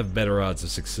might have better odds of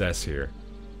success here.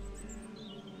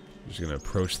 Just gonna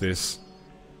approach this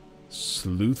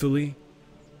sleuthily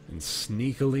and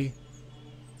sneakily.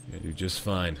 Yeah, do just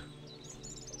fine.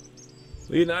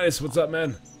 Leonidas, what's up,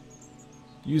 man?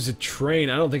 Use a train.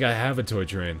 I don't think I have a toy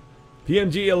train.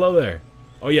 PMG, hello there.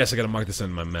 Oh yes, I gotta mark this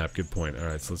on my map. Good point.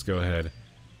 Alright, so let's go ahead.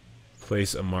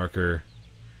 Place a marker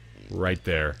right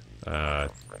there.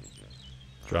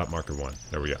 Drop marker 1.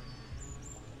 There we go.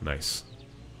 Nice.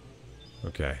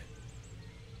 Okay.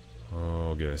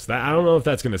 Oh goodness, I don't know if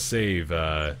that's gonna save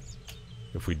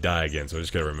if we die again, so I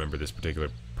just gotta remember this particular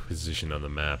position on the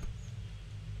map.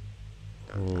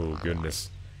 Oh goodness.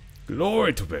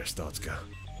 Glory to Berstotska.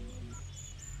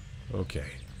 Okay.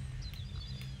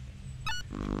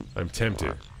 I'm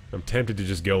tempted. I'm tempted to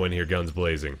just go in here guns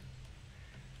blazing.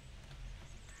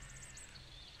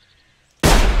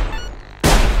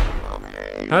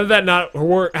 How did that not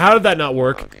work? How did that not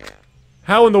work?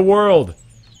 How in the world?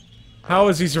 How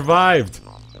has he survived?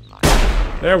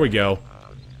 There we go.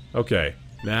 Okay,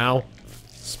 now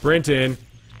sprint in,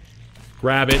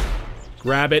 grab it,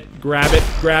 grab it, grab it,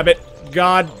 grab it.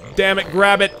 God damn it,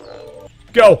 grab it.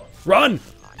 Go, run,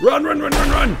 run, run, run, run,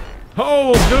 run.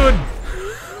 Oh, good.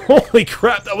 Holy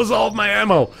crap, that was all of my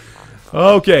ammo.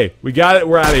 Okay, we got it.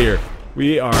 We're out of here.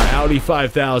 We are Audi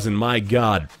 5000. My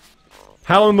God,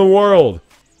 how in the world?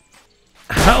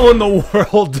 How in the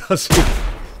world does he?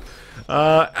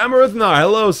 Amaruthnar,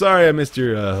 hello, sorry I missed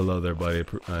your, hello there, buddy.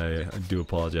 I do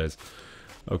apologize.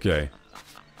 Okay.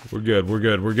 We're good, we're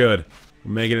good, we're good.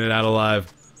 We're making it out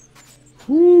alive.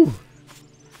 Whew.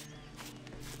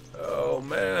 Oh,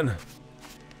 man.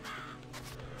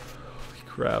 Holy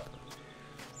crap.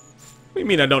 What do you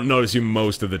mean I don't notice you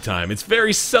most of the time? It's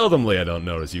very seldomly I don't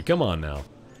notice you. Come on now.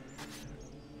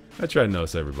 I try to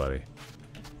notice everybody.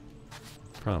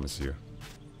 Promise you.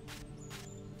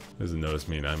 Doesn't notice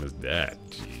me and I'm his dad.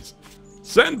 Jeez.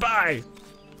 Senpai!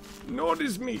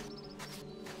 Notice me!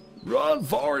 Run,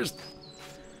 Forrest!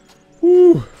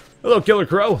 Woo! Hello, Killer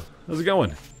Crow. How's it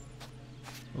going?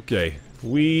 Okay,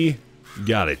 we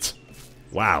got it.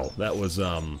 Wow, that was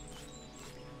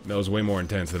way more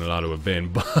intense than it ought to have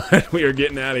been, but we are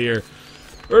getting out of here.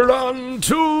 Run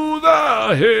to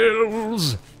the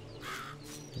hills!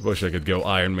 Wish I could go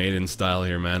Iron Maiden style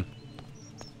here, man.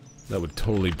 That would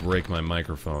totally break my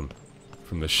microphone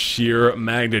from the sheer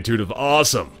magnitude of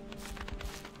awesome.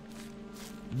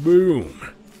 Boom.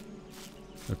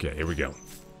 Okay, here we go.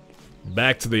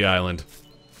 Back to the island.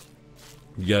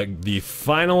 We got the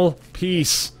final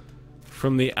piece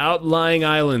from the outlying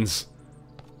islands.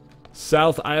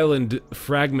 South Island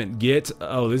fragment get.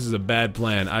 Oh, this is a bad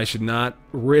plan. I should not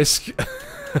risk...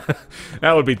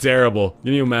 That would be terrible.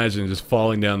 Can you imagine just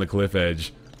falling down the cliff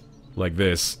edge like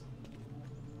this?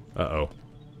 Uh-oh.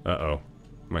 Uh-oh.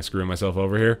 Am I screwing myself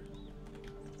over here?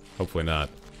 Hopefully not.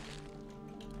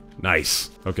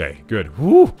 Nice. Okay, good.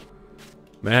 Woo!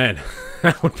 Man,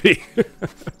 that would be...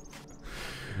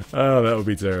 Oh, that would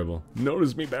be terrible.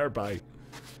 Notice me, Bear Pie.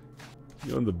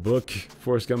 You know, in the book,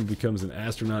 Forrest Gump becomes an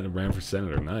astronaut and ran for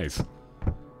senator. Nice.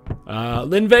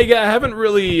 Lynn Vega, I haven't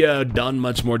really done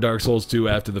much more Dark Souls 2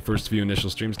 after the first few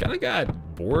initial streams. Kind of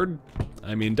got bored.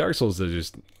 I mean, Dark Souls, I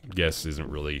just guess, isn't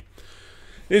really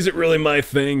my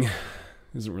thing.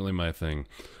 Isn't really my thing.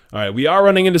 Alright, we are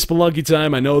running into Spelunky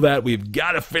time. I know that. We've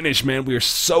got to finish, man. We are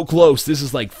so close. This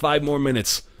is like 5 more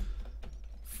minutes.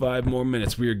 5 more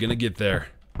minutes. We are going to get there.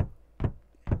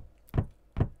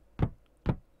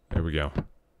 There we go.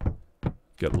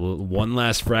 Got one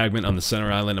last fragment on the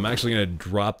center island. I'm actually going to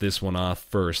drop this one off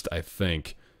first, I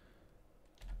think.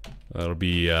 That'll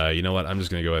be, you know what? I'm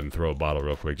just going to go ahead and throw a bottle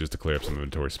real quick just to clear up some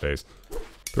inventory space.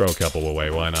 Throw a couple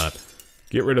away, why not?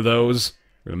 Get rid of those.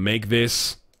 We're going to make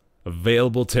this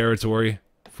available territory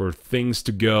for things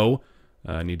to go.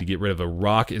 I need to get rid of a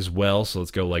rock as well, so let's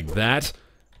go like that.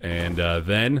 And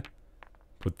then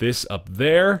put this up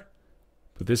there.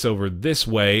 Put this over this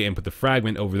way, and put the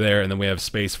fragment over there, and then we have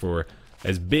space for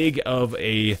as big of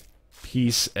a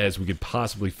piece as we could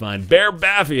possibly find. Bear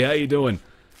Baffy, how you doing?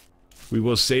 We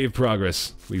will save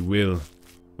progress. We will.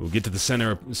 We'll get to the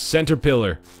center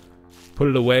pillar. Put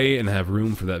it away and have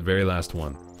room for that very last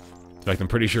one. In fact, I'm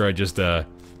pretty sure I just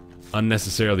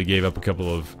unnecessarily gave up a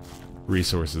couple of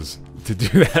resources to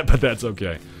do that, but that's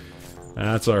okay.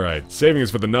 That's alright. Saving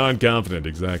is for the non-confident,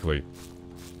 exactly.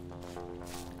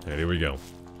 And here we go.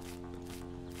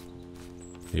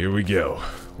 Here we go.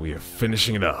 We are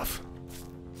finishing it off.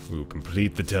 We will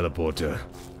complete the teleporter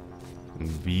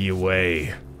and be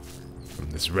away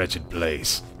from this wretched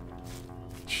place.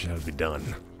 It shall be done.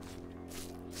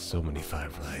 So many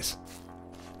fireflies.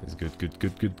 It's good, good,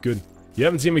 good, good, good. You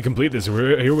haven't seen me complete this.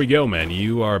 Here we go, man.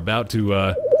 You are about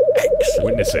to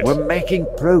witness it. We're making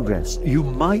progress. You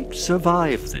might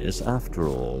survive this after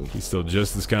all. He's still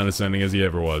just as condescending as he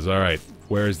ever was. Alright,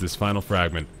 where is this final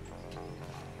fragment?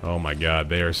 Oh my god,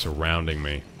 they are surrounding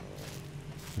me.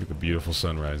 Look at the beautiful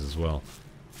sunrise as well.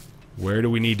 Where do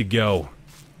we need to go?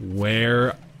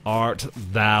 Where art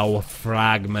thou,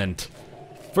 fragment?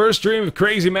 First stream of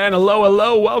Crazy Man. Hello,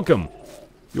 hello, welcome.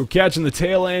 You're catching the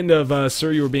tail end of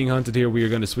Sir, You Were Being Hunted here. We are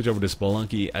going to switch over to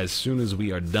Spelunky as soon as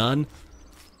we are done.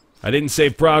 I didn't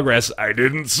save progress. I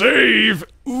didn't save!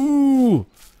 Ooh!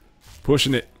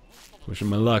 Pushing it. Pushing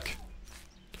my luck.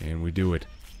 Can we do it?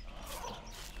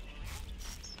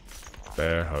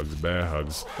 Bear hugs, bear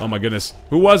hugs. Oh my goodness.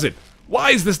 Who was it?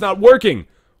 Why is this not working?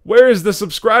 Where is the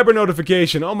subscriber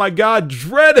notification? Oh my god,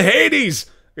 Dread Hades!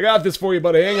 I got this for you,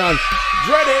 buddy. Hang on.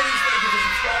 Dread Hades, thank you for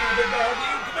subscribing. Big bear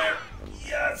hug. Come here.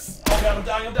 Yes! Oh god, I'm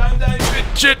dying, I'm dying, I'm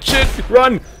dying. Shit, shit, shit.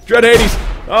 Run! Dread Hades.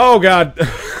 Oh god.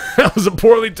 That was a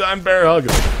poorly timed bear hug.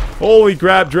 Holy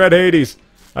crap, Dread Hades.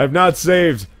 I have not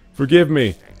saved. Forgive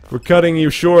me for cutting you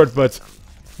short, but...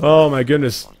 Oh my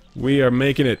goodness. We are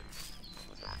making it.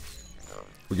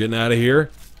 We're getting out of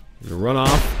here. We're gonna run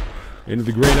off into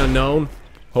the great unknown.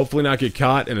 Hopefully not get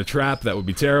caught in a trap. That would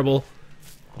be terrible.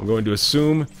 I'm going to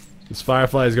assume this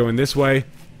firefly is going this way.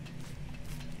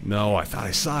 No, I thought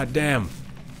I saw it. Damn.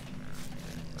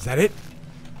 Is that it?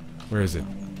 Where is it?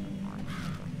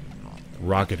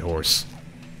 Rocket horse.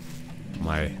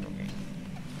 My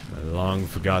long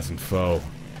forgotten foe.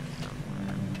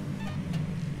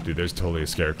 Dude, there's totally a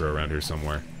scarecrow around here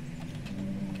somewhere.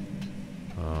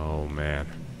 Oh, man.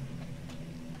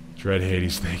 Dread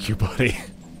Hades, thank you, buddy.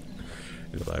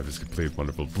 Your life is complete,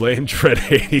 wonderful. Blame Dread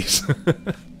Hades.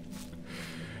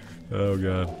 Oh,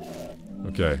 God.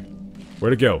 Okay.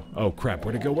 Where'd it go? Oh, crap.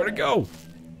 Where'd it go? Where'd it go?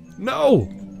 No!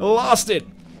 I lost it!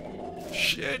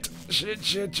 Shit. Shit,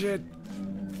 shit, shit.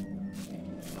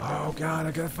 Oh, God.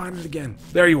 I gotta find it again.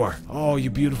 There you are. Oh, you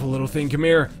beautiful little thing. Come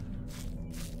here.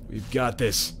 We've got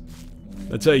this.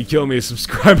 That's how you kill me.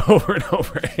 Subscribe over and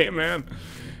over. Hey, man.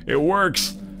 It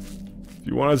works. If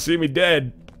you want to see me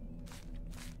dead,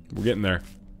 we're getting there.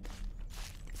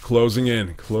 Closing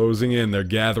in. Closing in. They're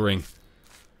gathering.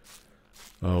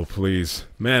 Oh, please.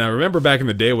 Man, I remember back in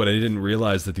the day when I didn't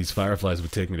realize that these fireflies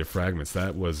would take me to fragments.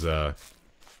 That was a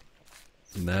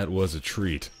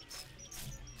treat.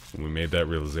 When we made that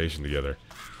realization together.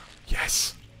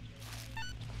 Yes!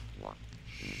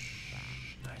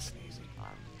 Nice and easy.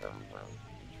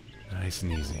 Nice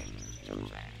and easy.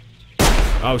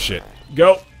 Oh, shit.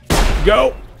 Go!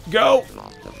 Go! Go!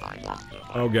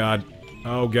 Oh god.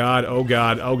 Oh god, oh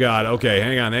god, oh god. Okay,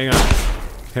 hang on, hang on.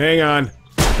 Hang on.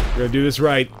 We're gonna do this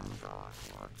right.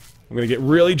 I'm gonna get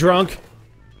really drunk.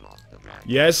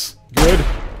 Yes, good.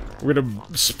 We're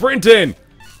gonna sprint in!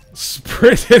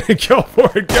 Sprint in and go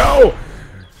for it, go!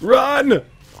 Run!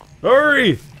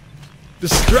 Hurry!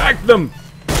 Distract them!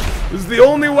 This is the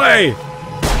only way!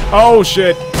 Oh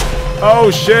shit! Oh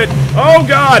shit! Oh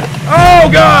god! Oh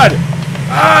god!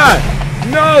 Ah!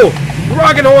 No!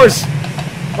 Rocket horse!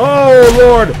 Oh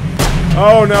lord!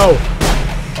 Oh no!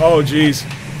 Oh jeez!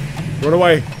 Run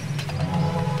away!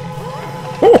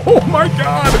 Oh my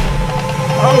god!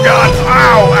 Oh god!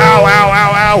 Ow! Ow! Ow!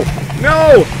 Ow! Ow!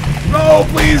 No! No!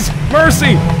 Please!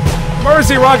 Mercy!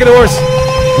 Mercy, rocket horse!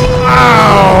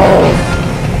 Ow!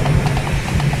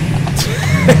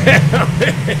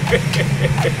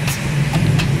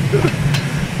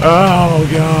 Oh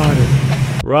god!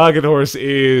 Rocket horse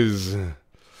is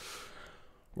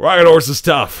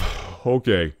tough.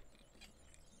 Okay.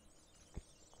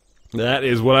 That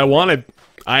is what I wanted.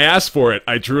 I asked for it.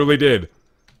 I truly did.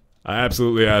 I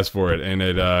absolutely asked for it, and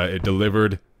it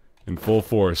delivered in full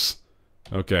force.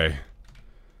 Okay.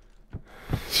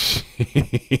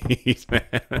 Jeez,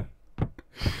 man.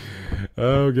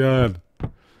 Oh god.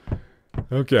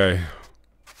 Okay.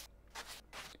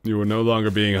 You are no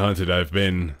longer being hunted. I've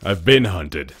been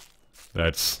hunted.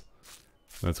 That's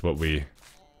what we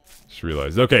just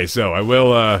realized. Okay, so I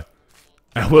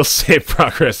will save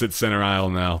progress at Center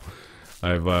Isle now.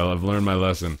 I've learned my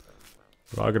lesson.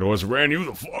 Rocket horse ran you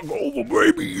the fuck over,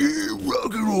 baby. Yeah,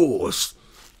 rocket horse.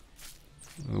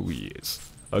 Oh yes.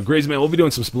 Graze man, we'll be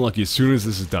doing some Spelunky as soon as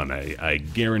this is done. I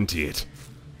guarantee it.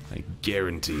 I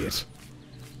guarantee it.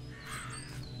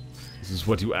 This is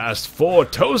what you asked for.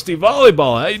 Toasty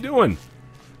volleyball, how you doing?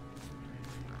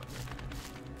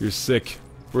 You're sick.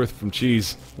 Birth from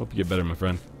cheese. Hope you get better, my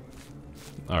friend.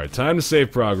 Alright, time to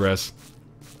save progress.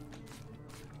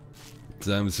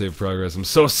 Time to save progress. I'm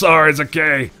so sorry, it's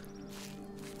okay.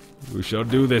 We shall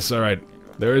do this. Alright.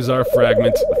 There is our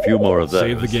fragment. A few more of those.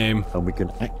 Save the game. And we can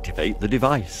activate the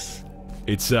device.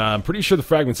 It's, I'm pretty sure the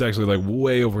fragment's actually, like,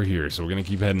 way over here. So we're gonna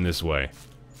keep heading this way.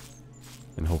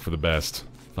 And hope for the best.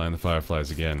 Find the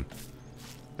fireflies again.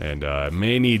 And,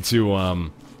 may need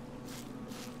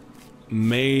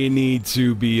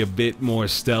to be a bit more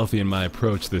stealthy in my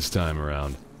approach this time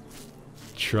around.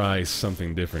 Try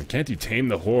something different. Can't you tame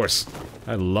the horse?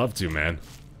 I'd love to, man.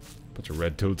 Bunch of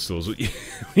red toadstools.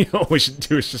 All we should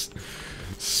do is just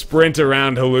sprint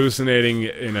around hallucinating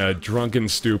in a drunken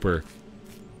stupor.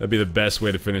 That'd be the best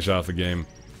way to finish off the game.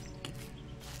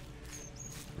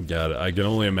 God, I can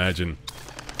only imagine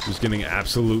just getting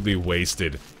absolutely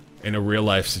wasted in a real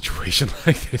life situation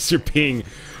like this. You're being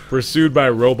pursued by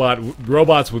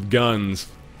robots with guns.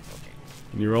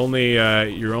 And your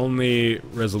only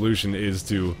resolution is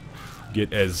to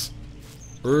get as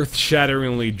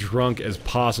earth-shatteringly drunk as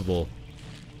possible.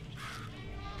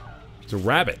 It's a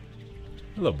rabbit.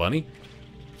 Hello, bunny.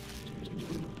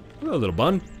 Hello, little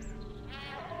bun.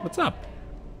 What's up?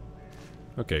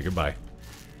 Okay, goodbye.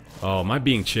 Oh, am I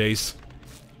being chased?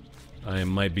 I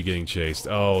might be getting chased.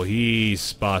 Oh, he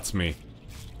spots me.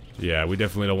 Yeah, we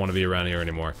definitely don't want to be around here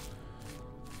anymore.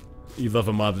 You love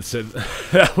a mod that said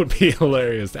that would be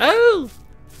hilarious. Oh!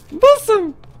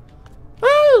 Listen!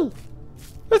 Oh!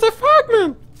 There's a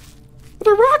frogman! With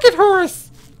a rocket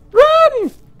horse!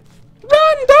 Run!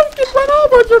 Run! Don't get run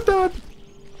over, you're dead!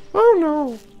 Oh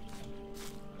no.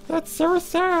 That's so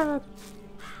sad.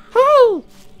 Oh!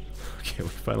 Okay, we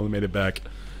finally made it back.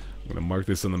 I'm gonna mark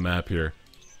this on the map here.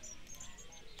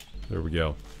 There we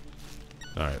go.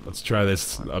 Alright, let's try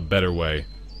this a better way.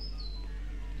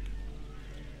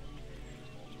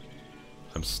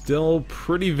 I'm still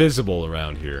pretty visible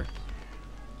around here.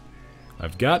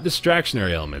 I've got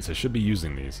distractionary elements. I should be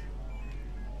using these.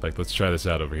 Like, let's try this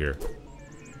out over here.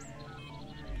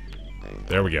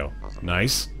 There we go.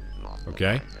 Nice.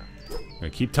 Okay. I'm gonna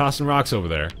keep tossing rocks over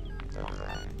there.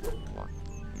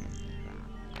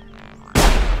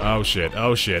 Oh shit.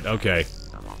 Oh shit. Okay.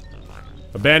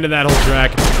 Abandon that whole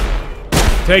track.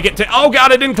 Take it. Oh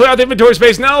god, I didn't clear out the inventory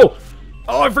space. No!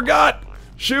 Oh, I forgot.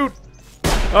 Shoot.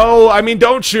 Oh, I mean,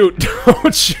 don't shoot.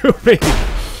 Don't shoot me.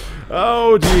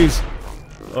 Oh, jeez.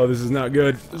 Oh, this is not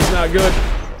good. This is not good.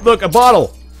 Look, a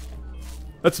bottle.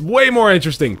 That's way more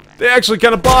interesting. They actually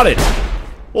kind of bought it.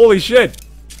 Holy shit.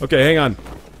 Okay, hang on.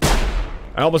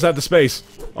 I almost have the space.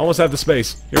 Almost have the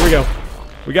space. Here we go.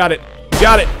 We got it. We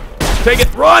got it. Take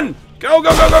it. Run. Go,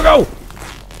 go, go, go, go.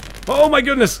 Oh, my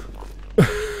goodness.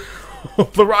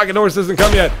 The rocket horse hasn't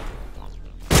come yet.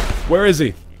 Where is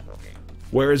he?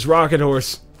 Where is Rocket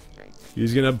Horse?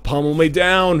 He's gonna pummel me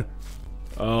down.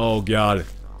 Oh god.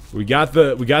 We got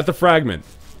the fragment.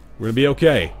 We're gonna be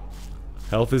okay.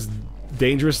 Health is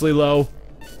dangerously low.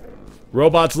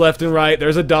 Robots left and right.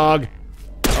 There's a dog.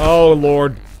 Oh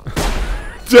lord.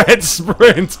 Dead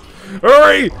sprint.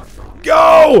 Hurry!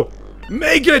 Go!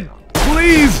 Make it!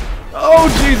 Please! Oh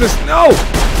Jesus, no!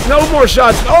 No more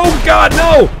shots. Oh god,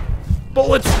 no!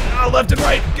 Bullets left and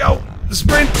right. Go!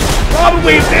 Sprint!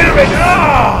 Probably, damn it!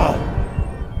 Oh!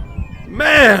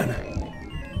 Man!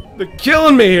 They're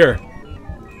killing me here.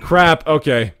 Crap,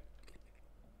 okay.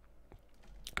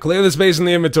 Clear the space in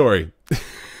the inventory.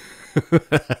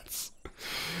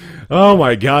 Oh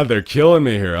my god, they're killing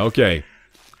me here. Okay.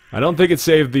 I don't think it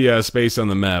saved the space on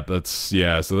the map.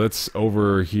 Yeah, so that's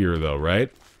over here though, right?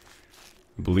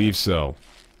 I believe so.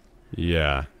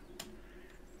 Yeah.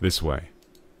 This way.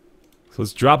 So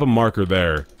let's drop a marker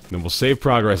there. Then we'll save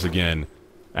progress again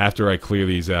after I clear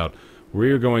these out.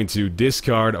 We're going to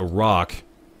discard a rock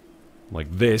like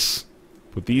this.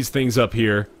 Put these things up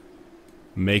here.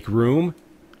 Make room.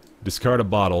 Discard a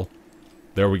bottle.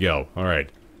 There we go. Alright.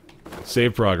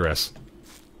 Save progress.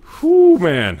 Whew,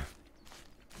 man.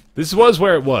 This was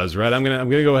where it was, right? I'm gonna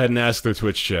go ahead and ask the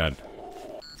Twitch chat.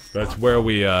 That's where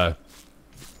we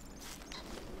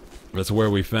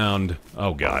found.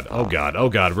 Oh god, oh god, oh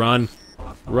god, run.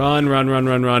 Run, run, run,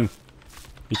 run, run.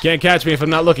 You can't catch me if I'm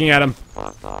not looking at him.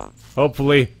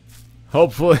 Hopefully.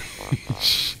 Hopefully.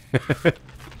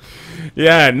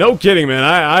 Yeah, no kidding, man.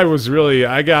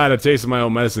 I got a taste of my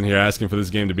own medicine here, asking for this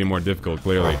game to be more difficult,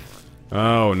 clearly.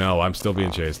 Oh no, I'm still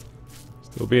being chased.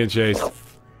 Still being chased.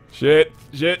 Shit,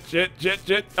 shit, shit, shit,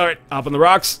 shit. Alright, hop on the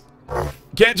rocks.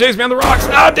 Can't chase me on the rocks.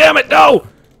 Oh, damn it, no!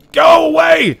 Go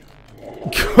away!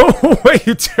 Go away,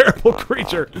 you terrible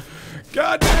creature.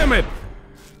 God damn it.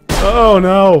 Oh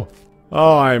no.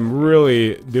 Oh, I'm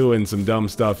really doing some dumb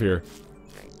stuff here.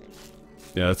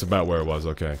 Yeah, that's about where it was,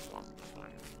 okay.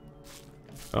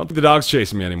 I don't think the dog's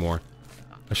chasing me anymore.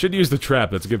 I should use the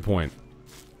trap, that's a good point.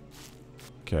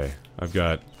 Okay, I've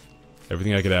got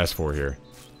everything I could ask for here.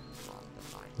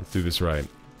 Let's do this right.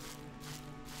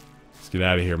 Let's get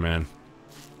out of here, man.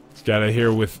 Let's get out of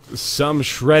here with some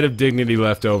shred of dignity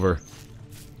left over.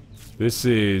 This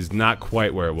is not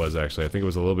quite where it was, actually. I think it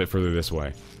was a little bit further this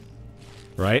way.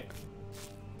 Right?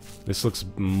 This looks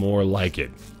more like it.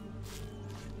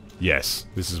 Yes,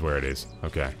 this is where it is.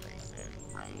 Okay.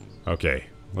 Okay,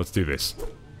 let's do this.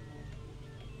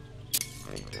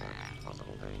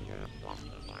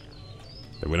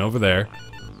 They went over there.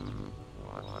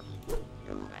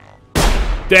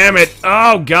 Damn it!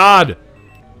 Oh, God!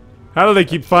 How do they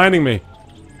keep finding me?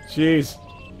 Jeez.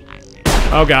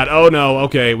 Oh, God. Oh, no.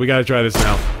 Okay, we gotta try this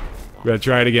now. We gotta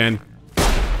try it again.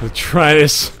 Let's try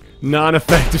this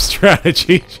non-effective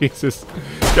strategy. Jesus.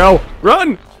 Go!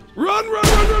 Run! Run, run,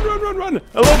 run, run, run, run, run!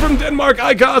 Hello from Denmark!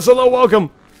 Icos! Hello,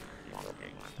 welcome!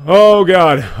 Oh,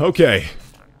 God. Okay.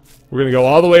 We're gonna go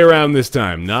all the way around this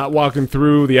time. Not walking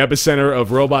through the epicenter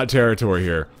of robot territory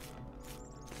here.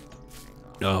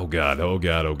 Oh, God. Oh,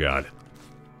 God. Oh, God.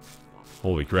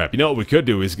 Holy crap. You know what we could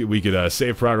do is we could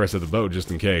save progress at the boat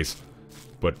just in case.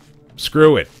 But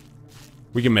screw it.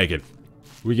 We can make it.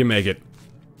 We can make it.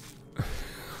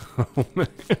 Oh, man.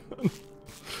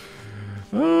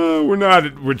 We're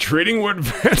not retreating, we're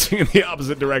advancing in the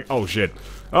opposite direction. Oh, shit.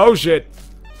 Oh, shit.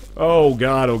 Oh,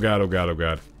 God, oh, God, oh, God, oh,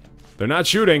 God. They're not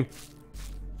shooting.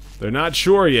 They're not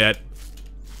sure yet.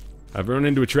 I've run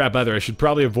into a trap either. I should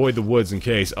probably avoid the woods in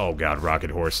case. Oh, God, rocket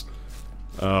horse.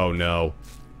 Oh, no.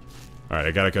 Alright,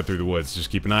 I gotta cut through the woods. Just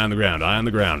keep an eye on the ground. Eye on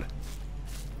the ground.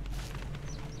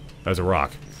 That's a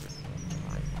rock.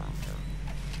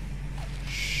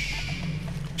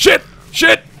 Shit!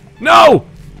 Shit! No!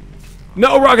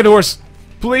 No, rocket horse!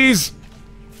 Please!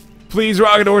 Please,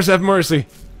 rocket horse, have mercy.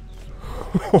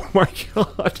 Oh my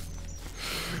god.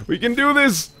 We can do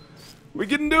this! We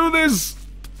can do this!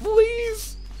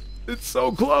 Please! It's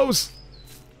so close.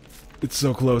 It's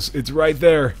so close. It's right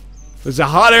there. There's a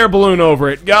hot air balloon over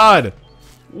it. God!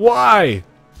 Why?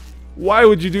 Why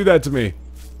would you do that to me?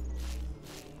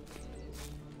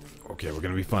 Okay, we're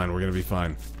gonna be fine. We're gonna be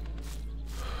fine.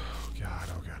 Oh god,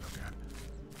 oh god, oh god.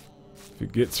 If you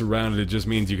get surrounded, it just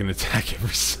means you can attack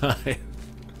every side.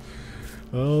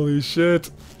 Holy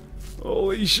shit.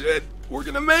 Holy shit. We're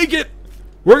gonna make it!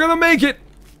 We're gonna make it!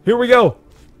 Here we go.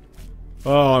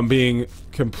 Oh, I'm being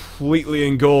completely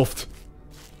engulfed.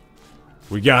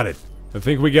 We got it. I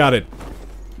think we got it.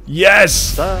 Yes!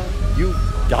 Sir, you've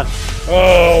done it.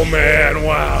 Oh, man,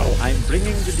 wow. I'm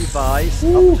bringing the device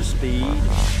up to speed.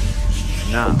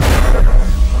 Now,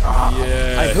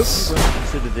 Yes. I hope you won't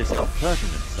consider this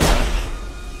impertinent, sir,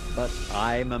 but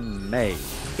I'm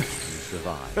amazed you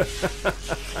survived.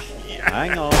 Yeah.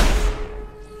 Hang on.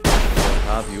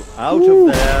 have you out of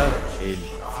there in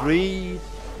 3,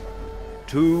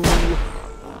 2,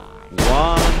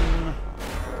 1.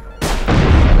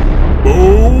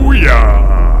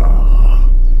 Booyah!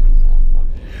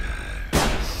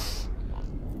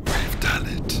 We've done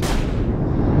it.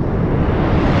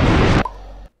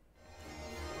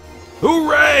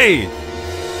 Hooray!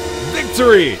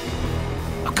 Victory!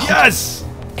 Yes!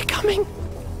 They're coming.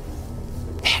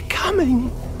 They're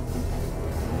coming.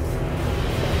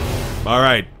 All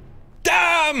right.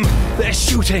 Damn! They're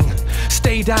shooting.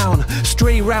 Stay down.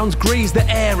 Stray rounds graze the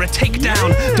air. A takedown.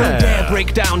 Yeah. Don't dare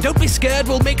break down. Don't be scared.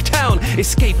 We'll make town.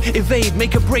 Escape, evade,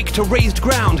 make a break to raised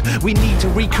ground. We need to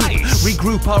recoup,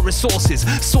 regroup our resources,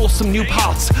 source some new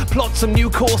paths, plot some new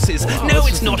courses. Wow, No, let's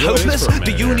it's just not enjoy this hopeless. for a minute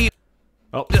Do you here. need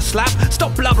Oh. a slap?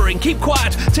 Stop blubbering. Keep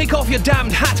quiet. Take off your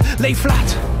damned hat. Lay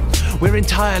flat. We're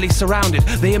entirely surrounded.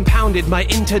 They impounded my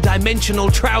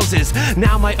interdimensional trousers.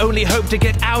 Now my only hope to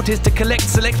get out is to collect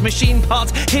select machine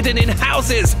parts hidden in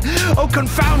houses. Oh,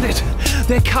 confound it.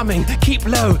 They're coming. Keep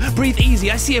low. Breathe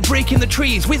easy. I see a break in the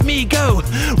trees. With me, go.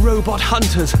 Robot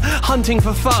hunters. Hunting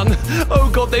for fun. Oh,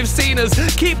 God, they've seen us.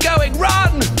 Keep going.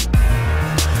 Run!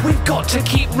 We've got to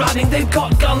keep running, they've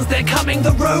got guns, they're coming,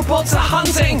 the robots are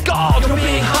hunting. God, you're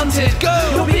being hunted,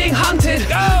 go! You're being hunted,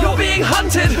 go! You're being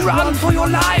hunted, run for your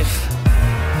life!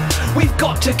 We've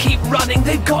got to keep running,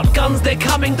 they've got guns, they're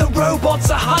coming, the robots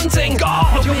are hunting.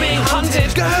 God, you're being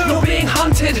hunted, go! You're being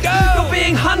hunted, go! You're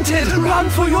being hunted, run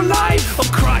for your life! Oh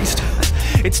Christ!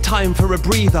 It's time for a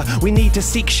breather. We need to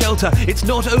seek shelter. It's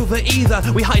not over either.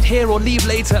 We hide here or leave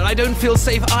later. I don't feel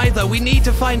safe either. We need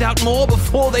to find out more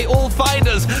before they all find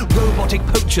us. Robotic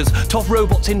poachers, tough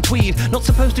robots in tweed. Not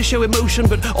supposed to show emotion,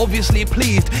 but obviously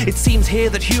pleased. It seems here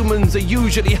that humans are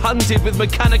usually hunted with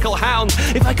mechanical hounds.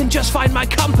 If I can just find my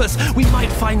compass, we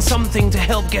might find something to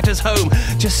help get us home.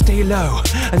 Just stay low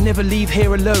and never leave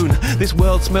here alone. This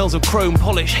world smells of chrome,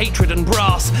 polish, hatred and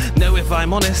brass. No, if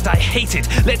I'm honest, I hate it.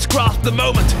 Let's grasp the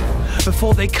moment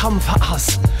before they come for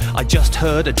us. I just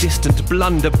heard a distant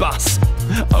blunderbuss.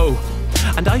 Oh,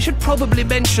 and I should probably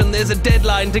mention there's a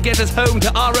deadline to get us home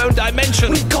to our own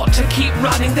dimension. We've got to keep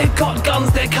running, they've got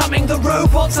guns, they're coming, the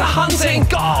robots are hunting.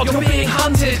 God, you're being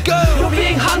hunted, go! You're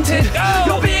being hunted, go!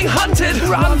 You're being hunted,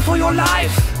 run for your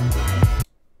life!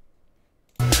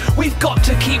 We've got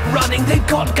to keep running, they've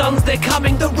got guns, they're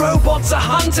coming, the robots are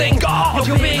hunting. God,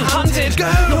 you're being hunted,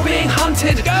 go! You're being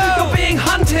hunted, go! You're being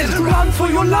hunted, run for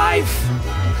your life!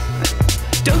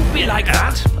 Don't be like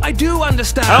that. I do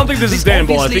understand. I don't think this is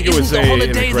Istanbul. I think it was in the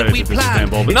credits if this is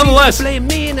Istanbul. But nonetheless, blame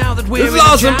me now that we're this is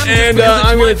awesome, and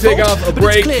I'm going to take off a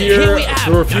break here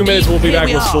for a few minutes. We'll be back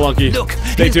with Spelunky. Look,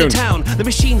 stay tuned. The town. The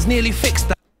machine's nearly fixed.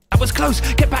 That was close.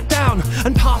 Get back down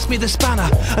and pass me the spanner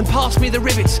and pass me the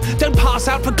rivets. Don't pass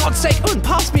out for God's sake. Oh, and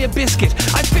pass me a biscuit.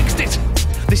 I fixed it.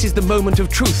 This is the moment of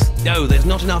truth. No, there's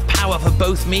not enough power for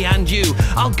both me and you.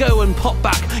 I'll go and pop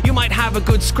back. You might have a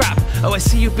good scrap. Oh, I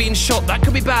see you've been shot. That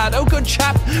could be bad. Oh, good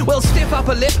chap. Well, stiff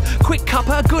upper lip. Quick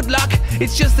cuppa. Good luck.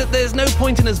 It's just that there's no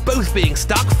point in us both being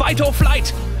stuck. Fight or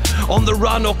flight. On the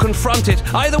run or confront it.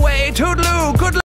 Either way, toodaloo. Good luck.